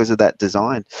stuff because of that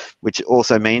design, which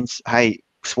also means, hey,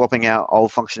 swapping out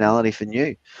old functionality for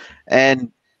new. And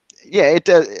yeah, it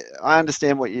does. I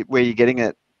understand where you're getting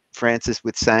at, Francis,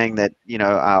 with saying that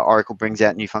Oracle brings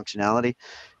out new functionality.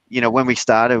 When we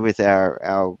started with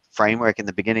our framework in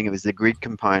the beginning, it was the grid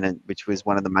component, which was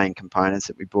one of the main components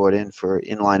that we brought in for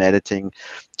inline editing,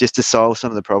 just to solve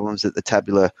some of the problems that the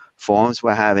tabular forms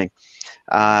were having.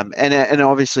 And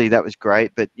obviously that was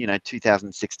great, but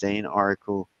 2016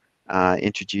 Oracle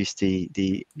introduced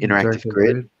the interactive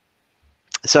grid.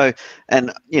 So,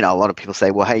 and a lot of people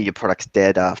say, well, hey, your product's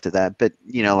dead after that, but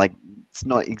it's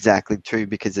not exactly true,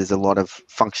 because there's a lot of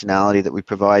functionality that we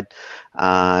provide,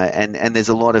 and there's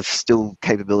a lot of still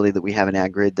capability that we have in our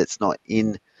grid that's not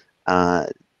in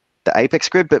the Apex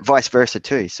grid, but vice versa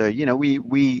too. So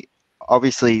we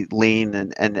obviously lean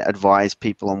and advise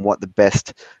people on what the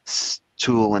best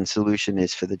tool and solution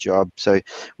is for the job. So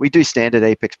we do standard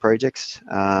Apex projects,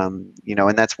 and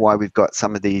that's why we've got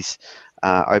some of these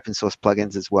open source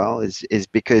plugins as well, is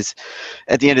because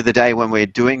at the end of the day, when we're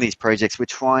doing these projects, we're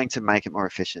trying to make it more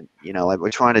efficient.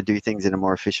 We're trying to do things in a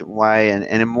more efficient way and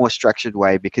a more structured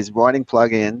way, because writing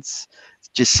plugins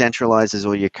just centralizes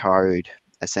all your code,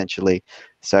 essentially.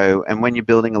 So, and when you're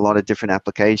building a lot of different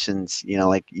applications, you know,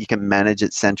 like you can manage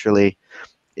it centrally.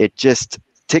 It just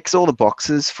ticks all the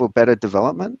boxes for better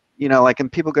development. You know, like,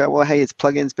 and people go, well, hey, it's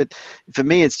plugins, but for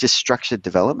me, it's just structured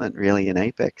development, really, in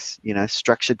Apex. You know,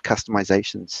 structured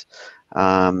customizations.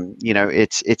 You know,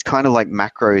 it's kind of like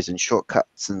macros and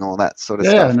shortcuts and all that sort of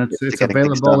Yeah, stuff. and it's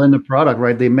available in the product,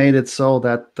 right? They made it so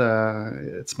that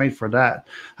it's made for that.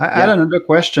 I had another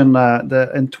question.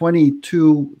 In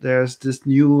 22, there's this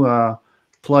new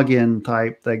plugin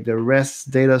type, like the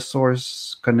REST data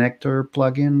source connector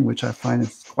plugin, which I find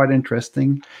is quite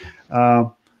interesting.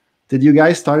 Did you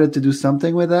guys started to do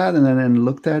something with that and then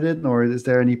looked at it, or is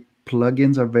there any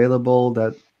plugins available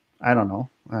that I don't know?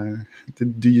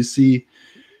 Do you see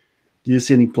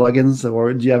any plugins,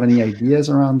 or do you have any ideas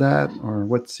around that, or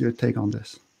what's your take on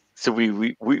this? So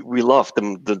we love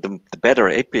the better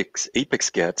Apex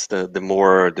gets, the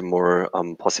more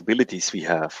possibilities we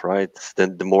have, right?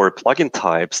 The more plugin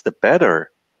types, the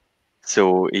better.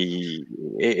 So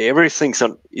everything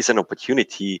is an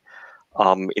opportunity.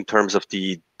 In terms of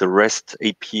the REST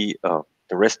AP, the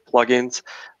REST plugins,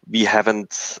 we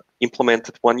haven't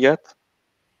implemented one yet.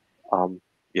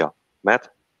 Yeah, Matt?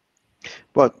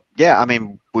 Well, yeah, I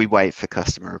mean, we wait for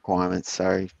customer requirements.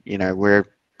 So, you know, we're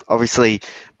obviously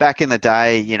back in the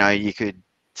day, you know, you could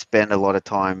spend a lot of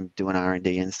time doing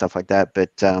R&D and stuff like that.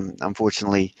 But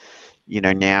unfortunately, you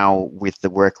know, now with the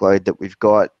workload that we've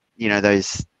got, you know,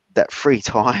 that free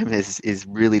time is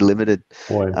really limited.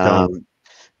 Boy,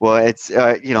 well, it's,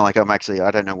 you know, like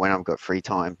I don't know when I've got free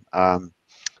time.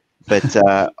 But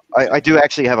I do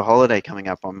actually have a holiday coming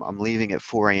up. I'm leaving at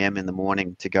 4 a.m. in the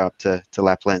morning to go up to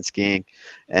Lapland skiing,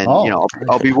 and you know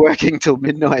I'll be working till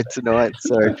midnight tonight.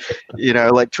 So, you know,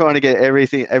 like trying to get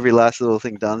every last little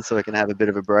thing done so I can have a bit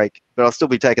of a break. But I'll still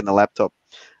be taking the laptop.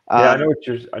 Yeah, I know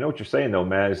what you're saying though,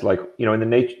 Matt. It's like, you know, in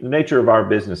the nature of our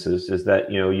businesses is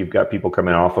that, you know, you've got people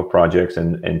coming off of projects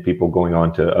and people going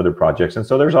on to other projects, and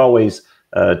so there's always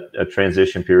a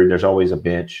transition period. There's always a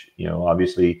bench. You know,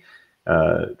 obviously,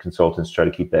 consultants try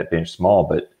to keep that bench small,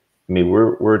 but I mean,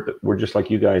 we're just like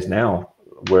you guys now,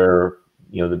 where,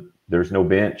 you know, there's no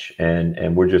bench,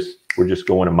 and we're just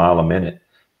going a mile a minute.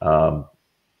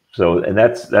 So, and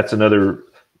that's another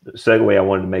segue I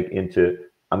wanted to make into.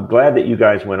 I'm glad that you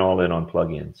guys went all in on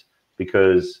plugins,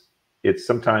 because it's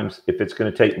sometimes, if it's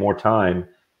going to take more time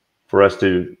for us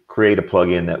to create a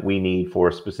plugin that we need for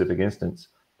a specific instance,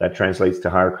 that translates to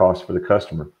higher costs for the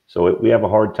customer. So we have a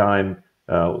hard time,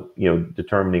 you know,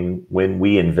 determining when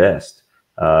we invest.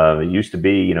 It used to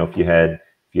be, you know, if you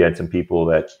had some people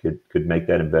that could make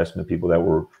that investment, people that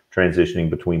were transitioning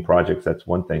between projects, that's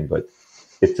one thing. But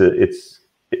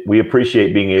we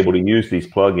appreciate being able to use these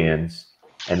plugins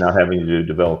and not having to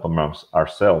develop them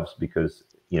ourselves, because,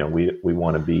 you know, we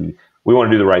want to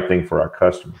do the right thing for our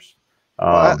customers.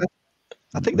 Well,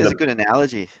 I think there's a good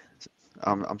analogy.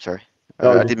 I'm sorry,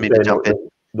 I didn't mean to jump in.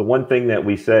 The one thing that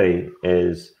we say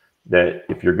is that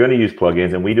if you're going to use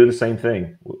plugins, and we do the same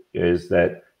thing, is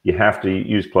that you have to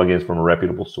use plugins from a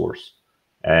reputable source,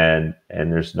 and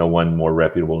there's no one more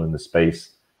reputable in the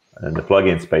space, in the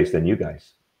plugin space, than you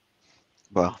guys.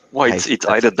 Well, it's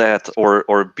either that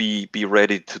or be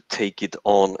ready to take it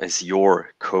on as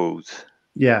your code.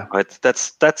 Yeah, right.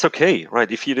 That's okay,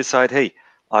 right? If you decide, hey,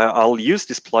 I'll use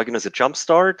this plugin as a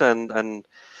jumpstart, and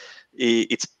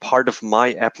it's part of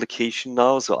my application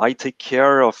now, so I take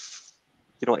care of,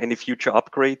 you know, any future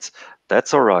upgrades.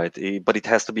 That's all right, but it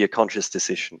has to be a conscious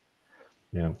decision.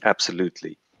 Yeah,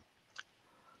 absolutely.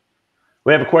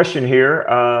 We have a question here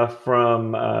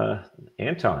from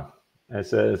Anton. It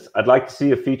says, I'd like to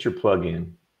see a feature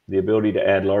plugin, the ability to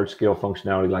add large-scale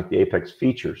functionality like the Apex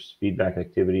features, feedback,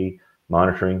 activity,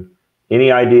 monitoring. Any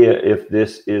idea if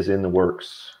this is in the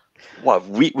works? Well,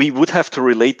 we would have to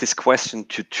relate this question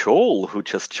to Joel, who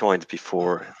just joined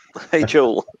before. Hey,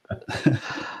 Joel.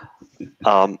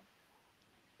 But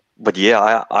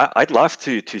yeah, I'd love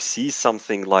to see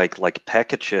something like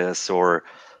packages or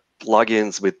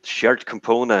plugins with shared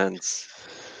components,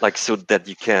 like, so that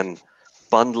you can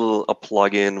bundle a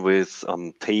plugin with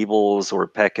tables or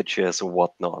packages or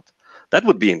whatnot. That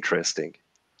would be interesting.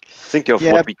 Think of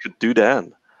what we could do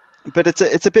then. But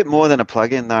it's a bit more than a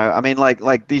plugin, though. I mean,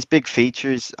 like these big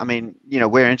features. I mean, you know,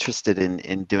 we're interested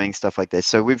in doing stuff like this.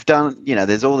 So we've done, you know,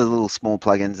 there's all the little small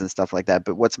plugins and stuff like that.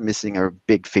 But what's missing are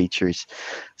big features.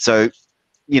 So,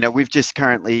 you know, we've just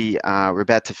currently we're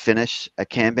about to finish a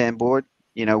Kanban board,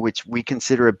 you know, which we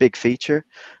consider a big feature,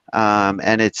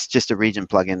 and it's just a region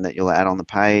plugin that you'll add on the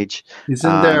page.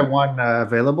 Isn't there one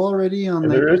available already on?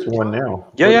 There is one now.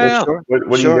 Yeah. What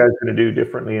are you guys going to do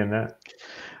differently in that?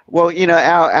 Well, you know,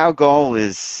 our goal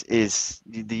is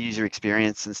the user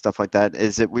experience and stuff like that,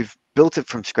 is that we've built it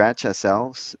from scratch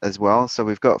ourselves as well. So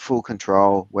we've got full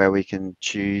control where we can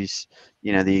choose,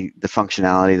 you know, the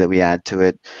functionality that we add to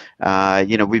it.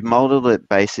 You know, we've modeled it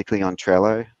basically on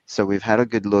Trello. So we've had a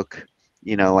good look,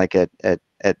 you know, like at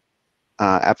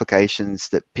applications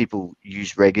that people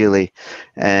use regularly,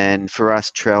 and for us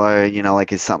Trello, you know,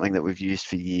 like is something that we've used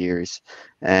for years,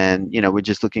 and you know, we're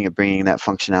just looking at bringing that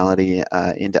functionality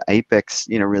into Apex,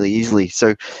 you know, really easily.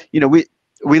 So you know,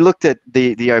 we looked at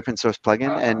the open source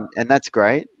plugin, and that's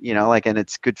great, you know, like, and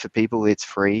it's good for people, it's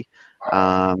free.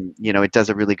 You know, it does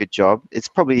a really good job. It's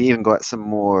probably even got some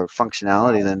more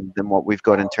functionality than what we've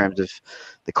got in terms of,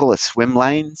 they call it swim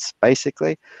lanes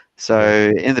basically.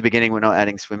 So in the beginning, we're not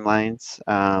adding swim lanes.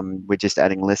 We're just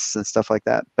adding lists and stuff like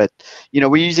that. But, you know,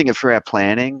 we're using it for our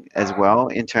planning as well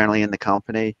internally in the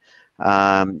company.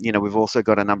 You know, we've also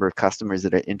got a number of customers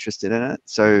that are interested in it.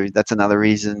 So that's another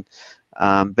reason.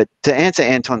 But to answer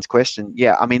Anton's question,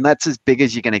 yeah, I mean, that's as big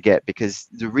as you're going to get, because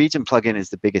the region plugin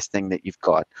is the biggest thing that you've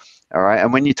got. All right.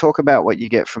 And when you talk about what you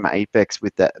get from Apex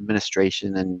with that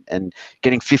administration and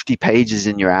getting 50 pages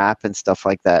in your app and stuff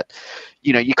like that,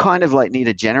 you know, you kind of like need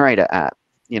a generator app,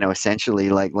 you know, essentially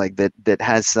like that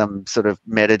has some sort of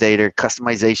metadata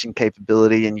customization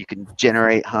capability, and you can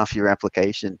generate half your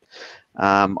application.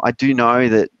 I do know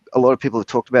that a lot of people have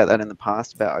talked about that in the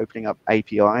past, about opening up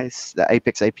APIs, the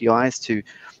Apex APIs, to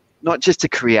not just to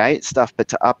create stuff, but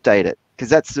to update it. Because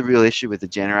that's the real issue with the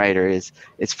generator, is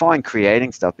it's fine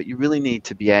creating stuff, but you really need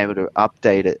to be able to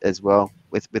update it as well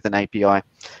with an API.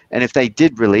 And if they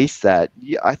did release that,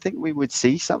 yeah, I think we would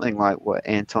see something like what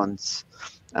Anton's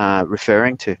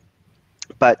referring to.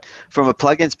 But from a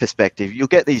plugins perspective, you'll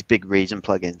get these big region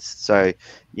plugins. So,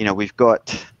 you know, we've got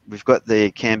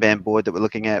the Kanban board that we're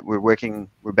looking at. We're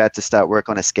about to start work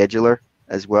on a scheduler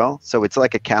as well. So it's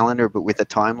like a calendar, but with a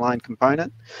timeline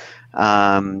component.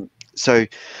 So,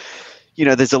 you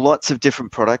know, there's lots of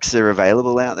different products that are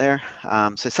available out there.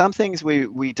 So some things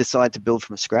we decide to build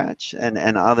from scratch, and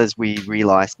others we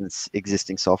relicense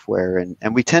existing software,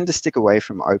 and we tend to stick away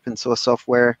from open source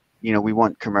software. You know, we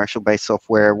want commercial-based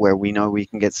software where we know we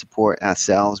can get support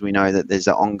ourselves. We know that there's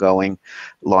an ongoing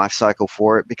life cycle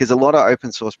for it, because a lot of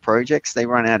open source projects, they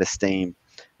run out of steam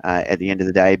at the end of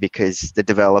the day, because the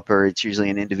developer, it's usually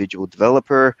an individual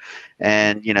developer,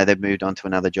 and you know, they've moved on to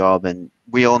another job. And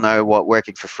we all know what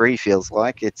working for free feels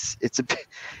like. It's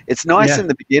nice in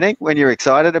the beginning when you're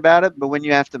excited about it, but when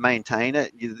you have to maintain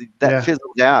it, that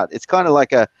fizzles out. It's kind of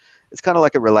like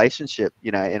a relationship,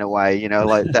 you know, in a way, you know,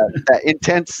 like that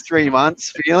intense 3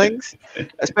 months feelings,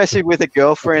 especially with a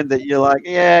girlfriend that you're like,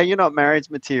 yeah, you're not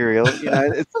marriage material, you know.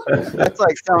 That's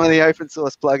like some of the open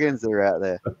source plugins that are out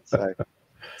there.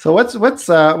 So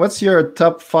what's your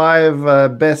top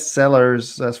 5 best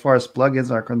sellers as far as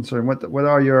plugins are concerned? What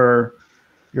are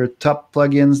your top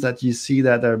plugins that you see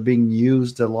that are being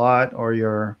used a lot, or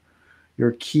your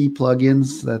key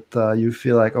plugins that you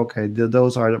feel like, okay,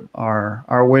 those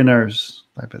are winners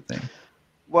type of thing?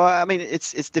 Well, I mean,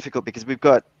 it's difficult because we've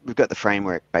got the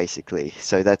framework basically.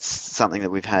 So that's something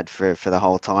that we've had for the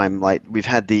whole time. Like, we've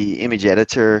had the image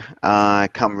editor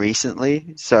come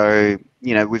recently. So,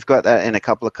 you know, we've got that in a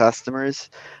couple of customers.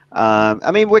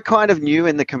 I mean, we're kind of new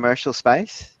in the commercial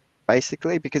space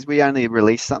basically, because we only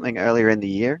released something earlier in the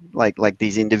year, like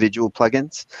these individual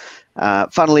plugins.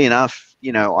 Funnily enough,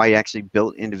 you know, I actually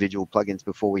built individual plugins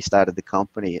before we started the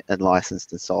company and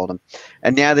licensed and sold them.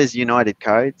 And now there's United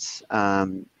Codes.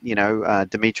 You know,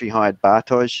 Dimitri hired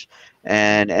Bartosz,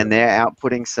 and they're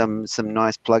outputting some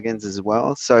nice plugins as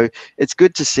well. So it's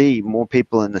good to see more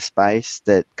people in the space,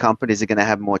 that companies are going to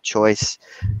have more choice.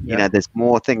 You know, there's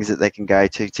more things that they can go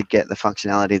to get the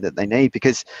functionality that they need,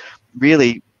 because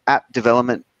really, app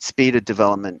development, speed of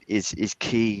development is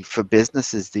key for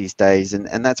businesses these days,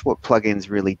 and that's what plugins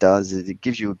really does, is it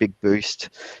gives you a big boost.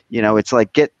 You know, it's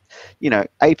like, you know,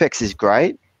 Apex is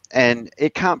great, and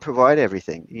it can't provide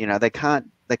everything. You know, they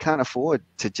can't afford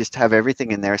to just have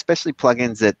everything in there, especially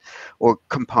plugins or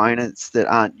components that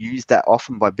aren't used that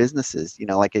often by businesses. You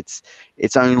know, like it's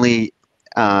only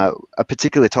a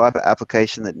particular type of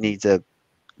application that needs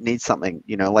something,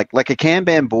 you know, like a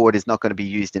Kanban board is not going to be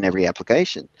used in every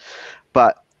application,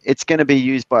 but it's going to be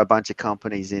used by a bunch of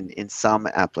companies in some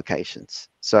applications.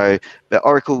 So the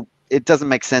Oracle, it doesn't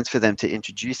make sense for them to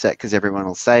introduce that, because everyone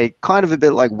will say, kind of a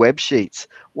bit like web sheets,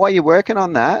 why are you working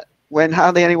on that when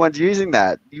hardly anyone's using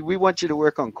that? We want you to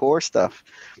work on core stuff,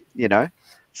 you know.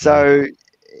 So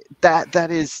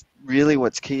that is really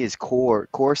what's key, is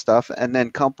core stuff. And then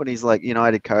companies like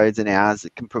United Codes and ours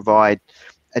that can provide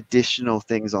additional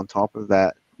things on top of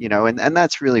that, you know, and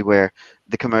that's really where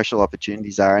the commercial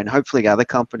opportunities are. And hopefully other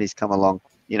companies come along.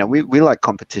 You know, we like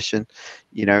competition.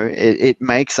 You know, it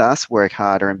makes us work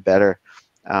harder and better.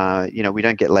 You know, we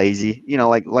don't get lazy. You know,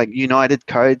 like United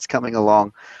Codes coming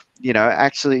along, you know,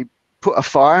 actually put a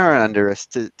fire under us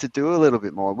to do a little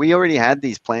bit more. We already had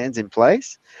these plans in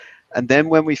place. And then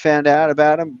when we found out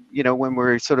about them, you know, when we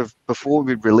were sort of before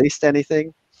we'd released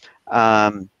anything,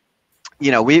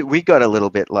 you know, we got a little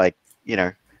bit like, you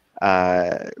know,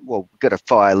 well, got a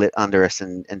fire lit under us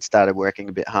and started working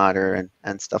a bit harder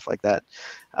and stuff like that.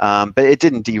 But it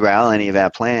didn't derail any of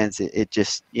our plans. It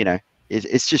just, you know,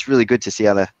 it's just really good to see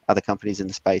other companies in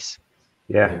the space.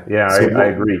 Yeah, So I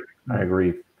agree. I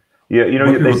agree. Yeah, you know,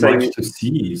 what we they would say like to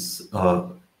see is,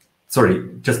 sorry,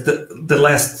 just the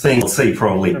last thing I'll say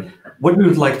probably. What we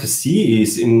would like to see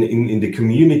is in the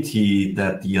community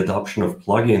that the adoption of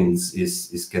plugins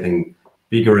is getting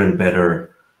bigger and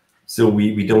better. So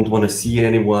we don't want to see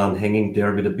anyone hanging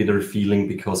there with a bitter feeling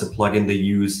because a plugin they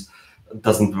use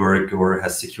doesn't work or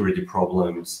has security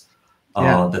problems.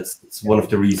 That's one of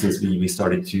the reasons we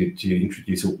started to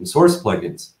introduce open source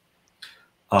plugins.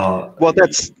 Well,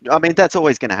 I mean, that's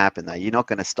always going to happen though. You're not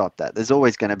going to stop that. There's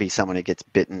always going to be someone who gets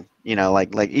bitten, you know,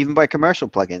 like even by commercial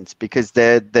plugins, because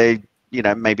they you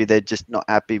know, maybe they're just not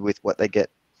happy with what they get.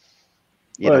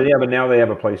 Well, yeah, but now they have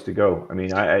a place to go. I mean,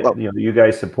 you know, you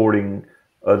guys supporting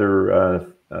other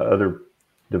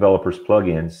developers'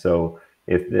 plugins. So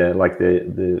if like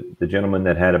the gentleman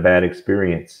that had a bad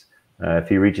experience, if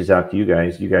he reaches out to you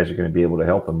guys are going to be able to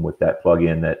help him with that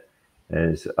plugin that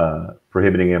is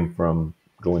prohibiting him from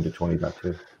going to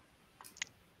 20.2.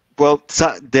 Well,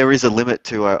 so there is a limit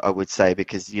to, I would say,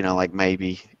 because, you know, like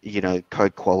maybe, you know,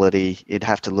 code quality, you'd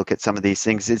have to look at some of these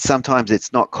things. Sometimes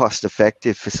it's not cost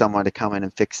effective for someone to come in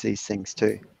and fix these things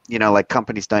too. You know, like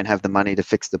companies don't have the money to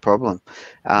fix the problem.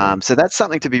 So that's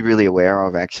something to be really aware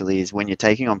of, actually, is when you're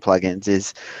taking on plugins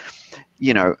is,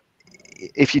 you know,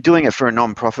 if you're doing it for a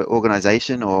non-profit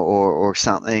organization or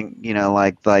something, you know,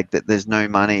 like that there's no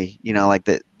money, you know, like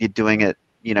that you're doing it,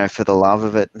 you know, for the love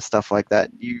of it and stuff like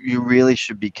that, you really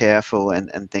should be careful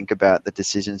and think about the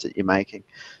decisions that you're making,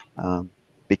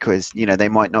 because, you know, they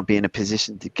might not be in a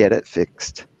position to get it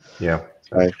fixed. Yeah,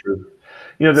 that's true.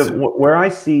 You know, where I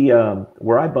see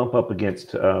where I bump up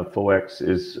against FOEX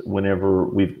is whenever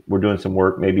we're doing some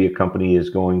work. Maybe a company is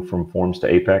going from Forms to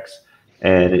Apex,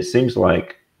 and it seems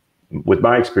like, with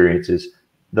my experiences,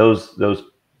 those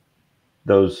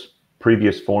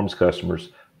previous Forms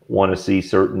customers want to see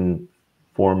certain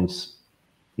Forms,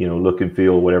 you know, look and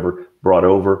feel, whatever, brought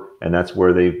over, and that's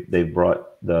where they've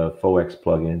brought the FOEX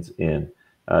plugins in.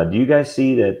 Do you guys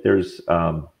see that there's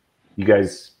you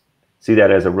guys see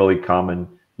that as a really common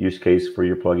use case for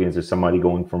your plugins? Is somebody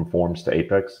going from Forms to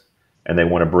Apex and they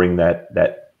want to bring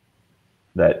that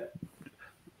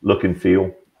look and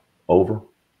feel over?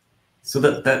 So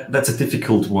that's a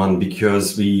difficult one,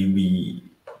 because we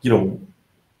you know,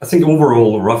 I think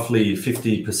overall roughly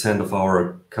 50% of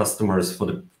our customers for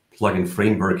the plugin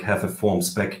framework have a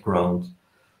Forms background,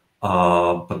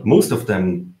 but most of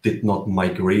them did not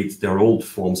migrate their old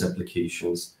Forms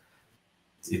applications.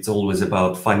 It's always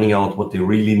about finding out what they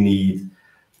really need,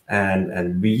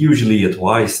 and we usually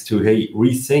advise to, hey,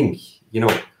 rethink, you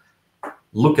know,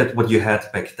 look at what you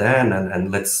had back then,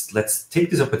 and let's take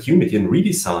this opportunity and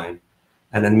redesign,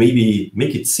 and then maybe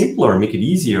make it simpler, make it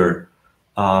easier.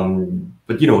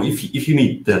 But you know, if you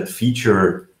need that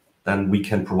feature, then we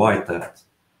can provide that.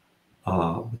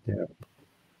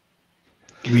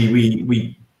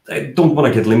 We don't want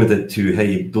to get limited to,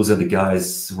 hey, those are the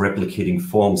guys replicating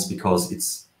Forms, because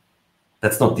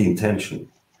that's not the intention.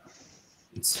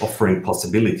 It's offering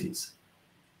possibilities.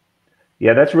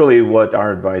 Yeah, that's really what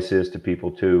our advice is to people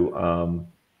too.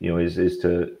 You know, is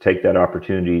to take that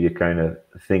opportunity to kind of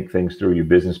think things through. Your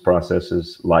business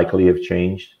processes likely have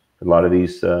changed. A lot of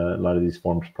these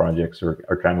Forms projects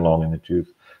are kind of long in the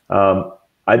tooth.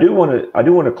 I do want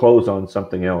to close on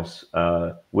something else.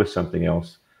 With something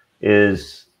else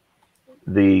is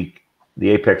the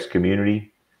Apex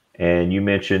community, and you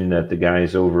mentioned that the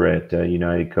guys over at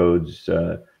United Codes,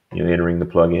 you know, entering the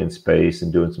plugin space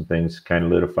and doing some things, kind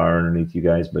of lit a fire underneath you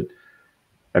guys. But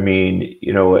I mean,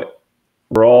 you know,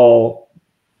 we're all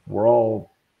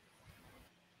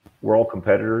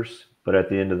competitors, but at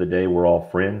the end of the day, we're all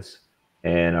friends.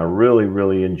 And I really,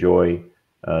 really enjoy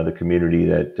the community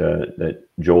that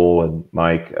Joel and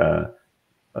Mike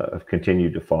have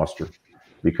continued to foster,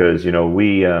 because, you know,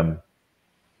 we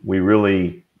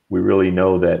really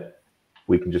know that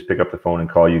we can just pick up the phone and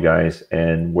call you guys,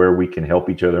 and where we can help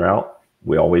each other out,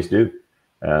 we always do.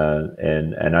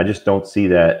 And I just don't see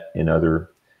that in other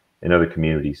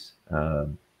communities.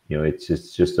 You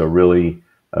it's just a really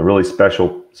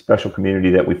special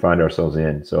community that we find ourselves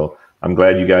in. So I'm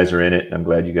glad you guys are in it. I'm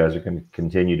glad you guys are going to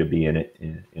continue to be in it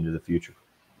into the future.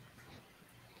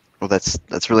 Well,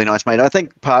 that's really nice, mate. I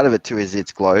think part of it too is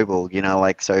it's global.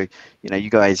 So you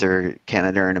guys are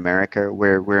Canada and America.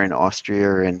 We're in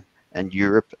Austria and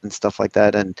Europe and stuff like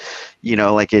that. And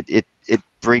it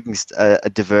brings a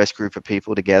diverse group of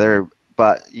people together.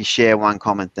 But you share one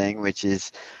common thing, which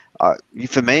is,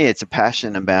 for me, it's a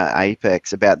passion about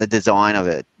Apex, about the design of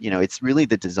it. It's really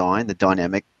the design, the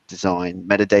dynamic design,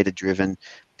 metadata driven,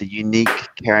 the unique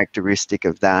characteristic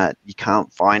of that. You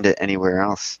can't find it anywhere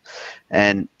else.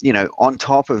 And, on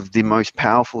top of the most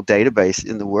powerful database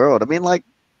in the world, I mean,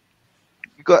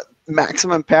 you've got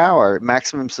maximum power,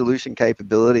 maximum solution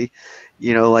capability,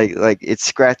 it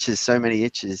scratches so many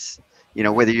itches.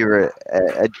 Whether you're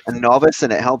a novice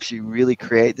and it helps you really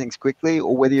create things quickly,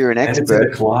 or whether you're an expert. And it's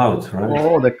in the cloud, right?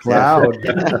 Oh, the cloud.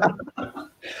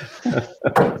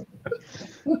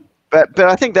 But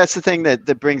I think that's the thing that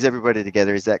brings everybody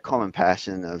together, is that common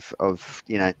passion of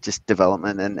just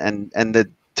development and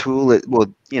the tool that,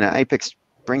 Apex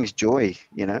brings joy.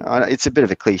 It's a bit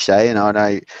of a cliche, and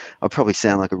I probably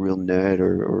sound like a real nerd,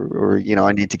 or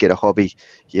I need to get a hobby,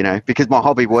 because my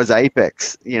hobby was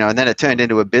Apex, and then it turned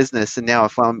into a business, and now I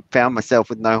found myself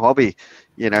with no hobby,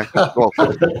 well,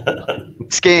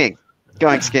 skiing,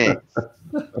 going skiing.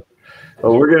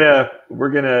 Well, we're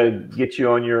gonna get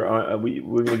you on your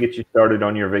we're gonna get you started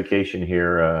on your vacation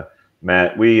here,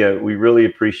 Matt. We really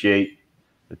appreciate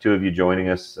the two of you joining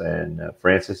us, and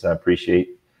Francis, I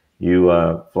appreciate you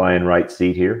flying right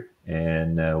seat here,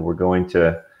 and we're going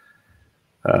to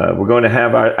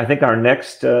have I think our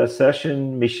next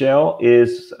session, Michelle,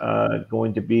 is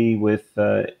going to be with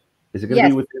is it going to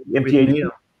be with MTA?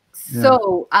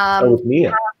 So with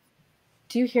Mia.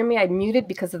 Do you hear me? I muted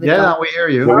because of the dog. We hear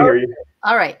you. We hear you.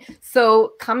 All right.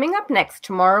 So coming up next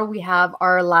tomorrow, we have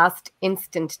our last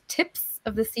instant tips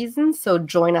of the season. So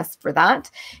join us for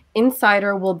that.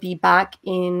 Insider will be back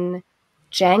in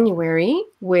January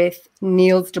with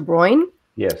Niels de Bruyne,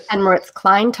 yes, and Moritz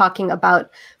Klein talking about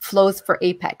flows for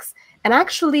Apex. And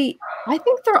actually, I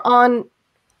think they're on.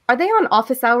 Are they on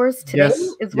office hours today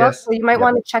as well? Yes. So you might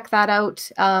want to check that out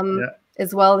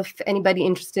as well. If anybody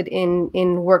interested in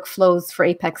workflows for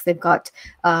Apex, they've got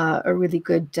a really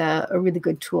good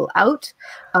tool out.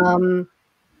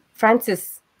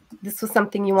 Francis, this was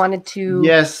something you wanted to.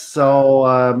 Yes.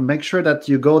 So make sure that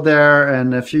you go there,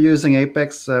 and if you're using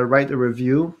Apex, write a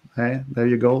review. Okay, there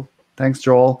you go. Thanks,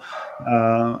 Joel,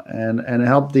 and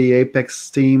help the Apex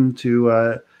team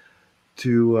to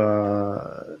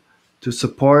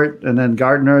support, and then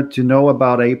Gartner to know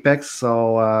about Apex.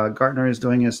 So Gartner is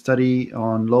doing a study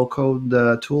on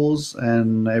low-code tools,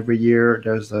 and every year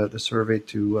there's the survey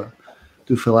to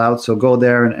fill out. So go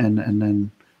there and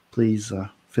then please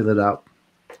fill it out.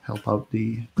 Help out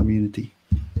the community.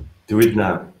 Do it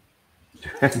now. Do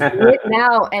it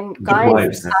now. And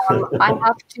guys, I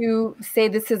have to say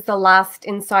this is the last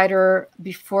Insider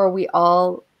before we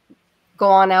all go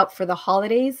on out for the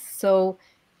holidays. So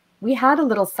we had a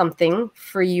little something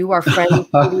for you, our friends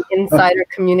in the Insider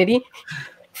community.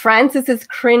 Francis is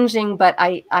cringing, but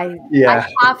I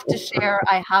have to share.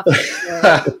 I have to share.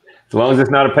 As long as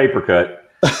it's not a paper cut.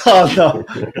 Oh, no.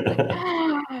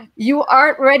 You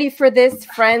aren't ready for this,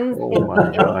 friends in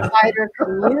the Insider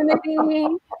community.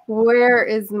 Where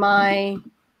is my...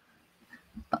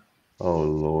 Oh,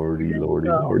 lordy. Yeah,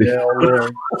 Lord.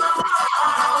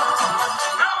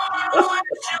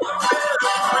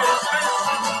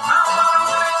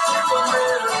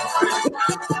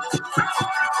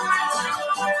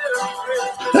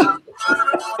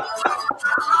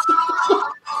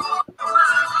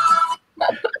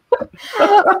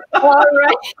 All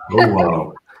right. Oh,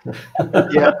 wow.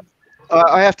 Yeah,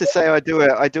 I have to say I do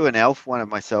an elf one of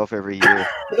myself every year.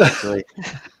 Actually.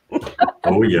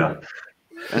 Oh yeah.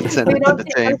 And send We it to don't the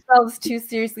take team. ourselves too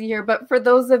seriously here, but for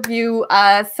those of you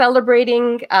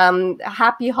celebrating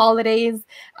happy holidays,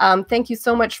 thank you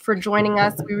so much for joining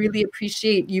us. We really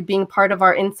appreciate you being part of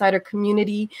our Insider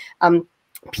community.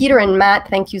 Peter and Matt,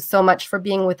 thank you so much for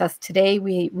being with us today.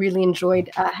 We really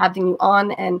enjoyed having you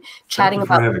on and chatting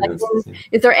about plugins.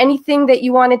 Is there anything that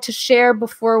you wanted to share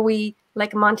before we,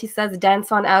 like Monty says,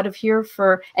 dance on out of here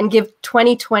and give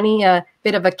 2020 a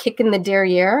bit of a kick in the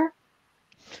derriere?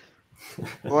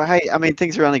 Well, hey, I mean,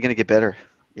 things are only going to get better,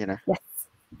 you know.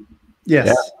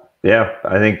 Yes. Yeah.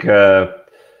 I think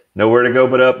nowhere to go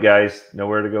but up, guys.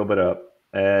 Nowhere to go but up.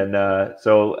 And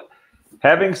so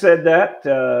having said that,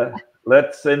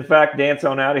 let's in fact dance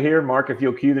on out of here. Mark, if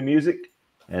you'll cue the music.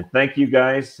 And thank you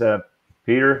guys,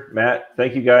 Peter, Matt,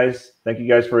 thank you guys. Thank you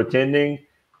guys for attending.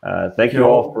 Thank you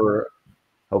all for.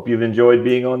 Hope you've enjoyed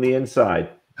being on the inside.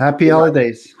 Happy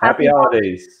holidays. Happy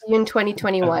holidays. See you in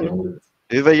 2021.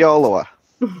 Hyvää joulua.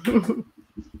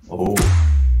 Oh.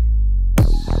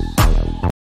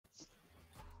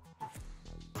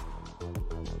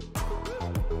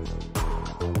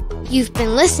 You've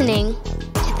been listening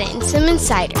to the Insum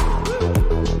Insider.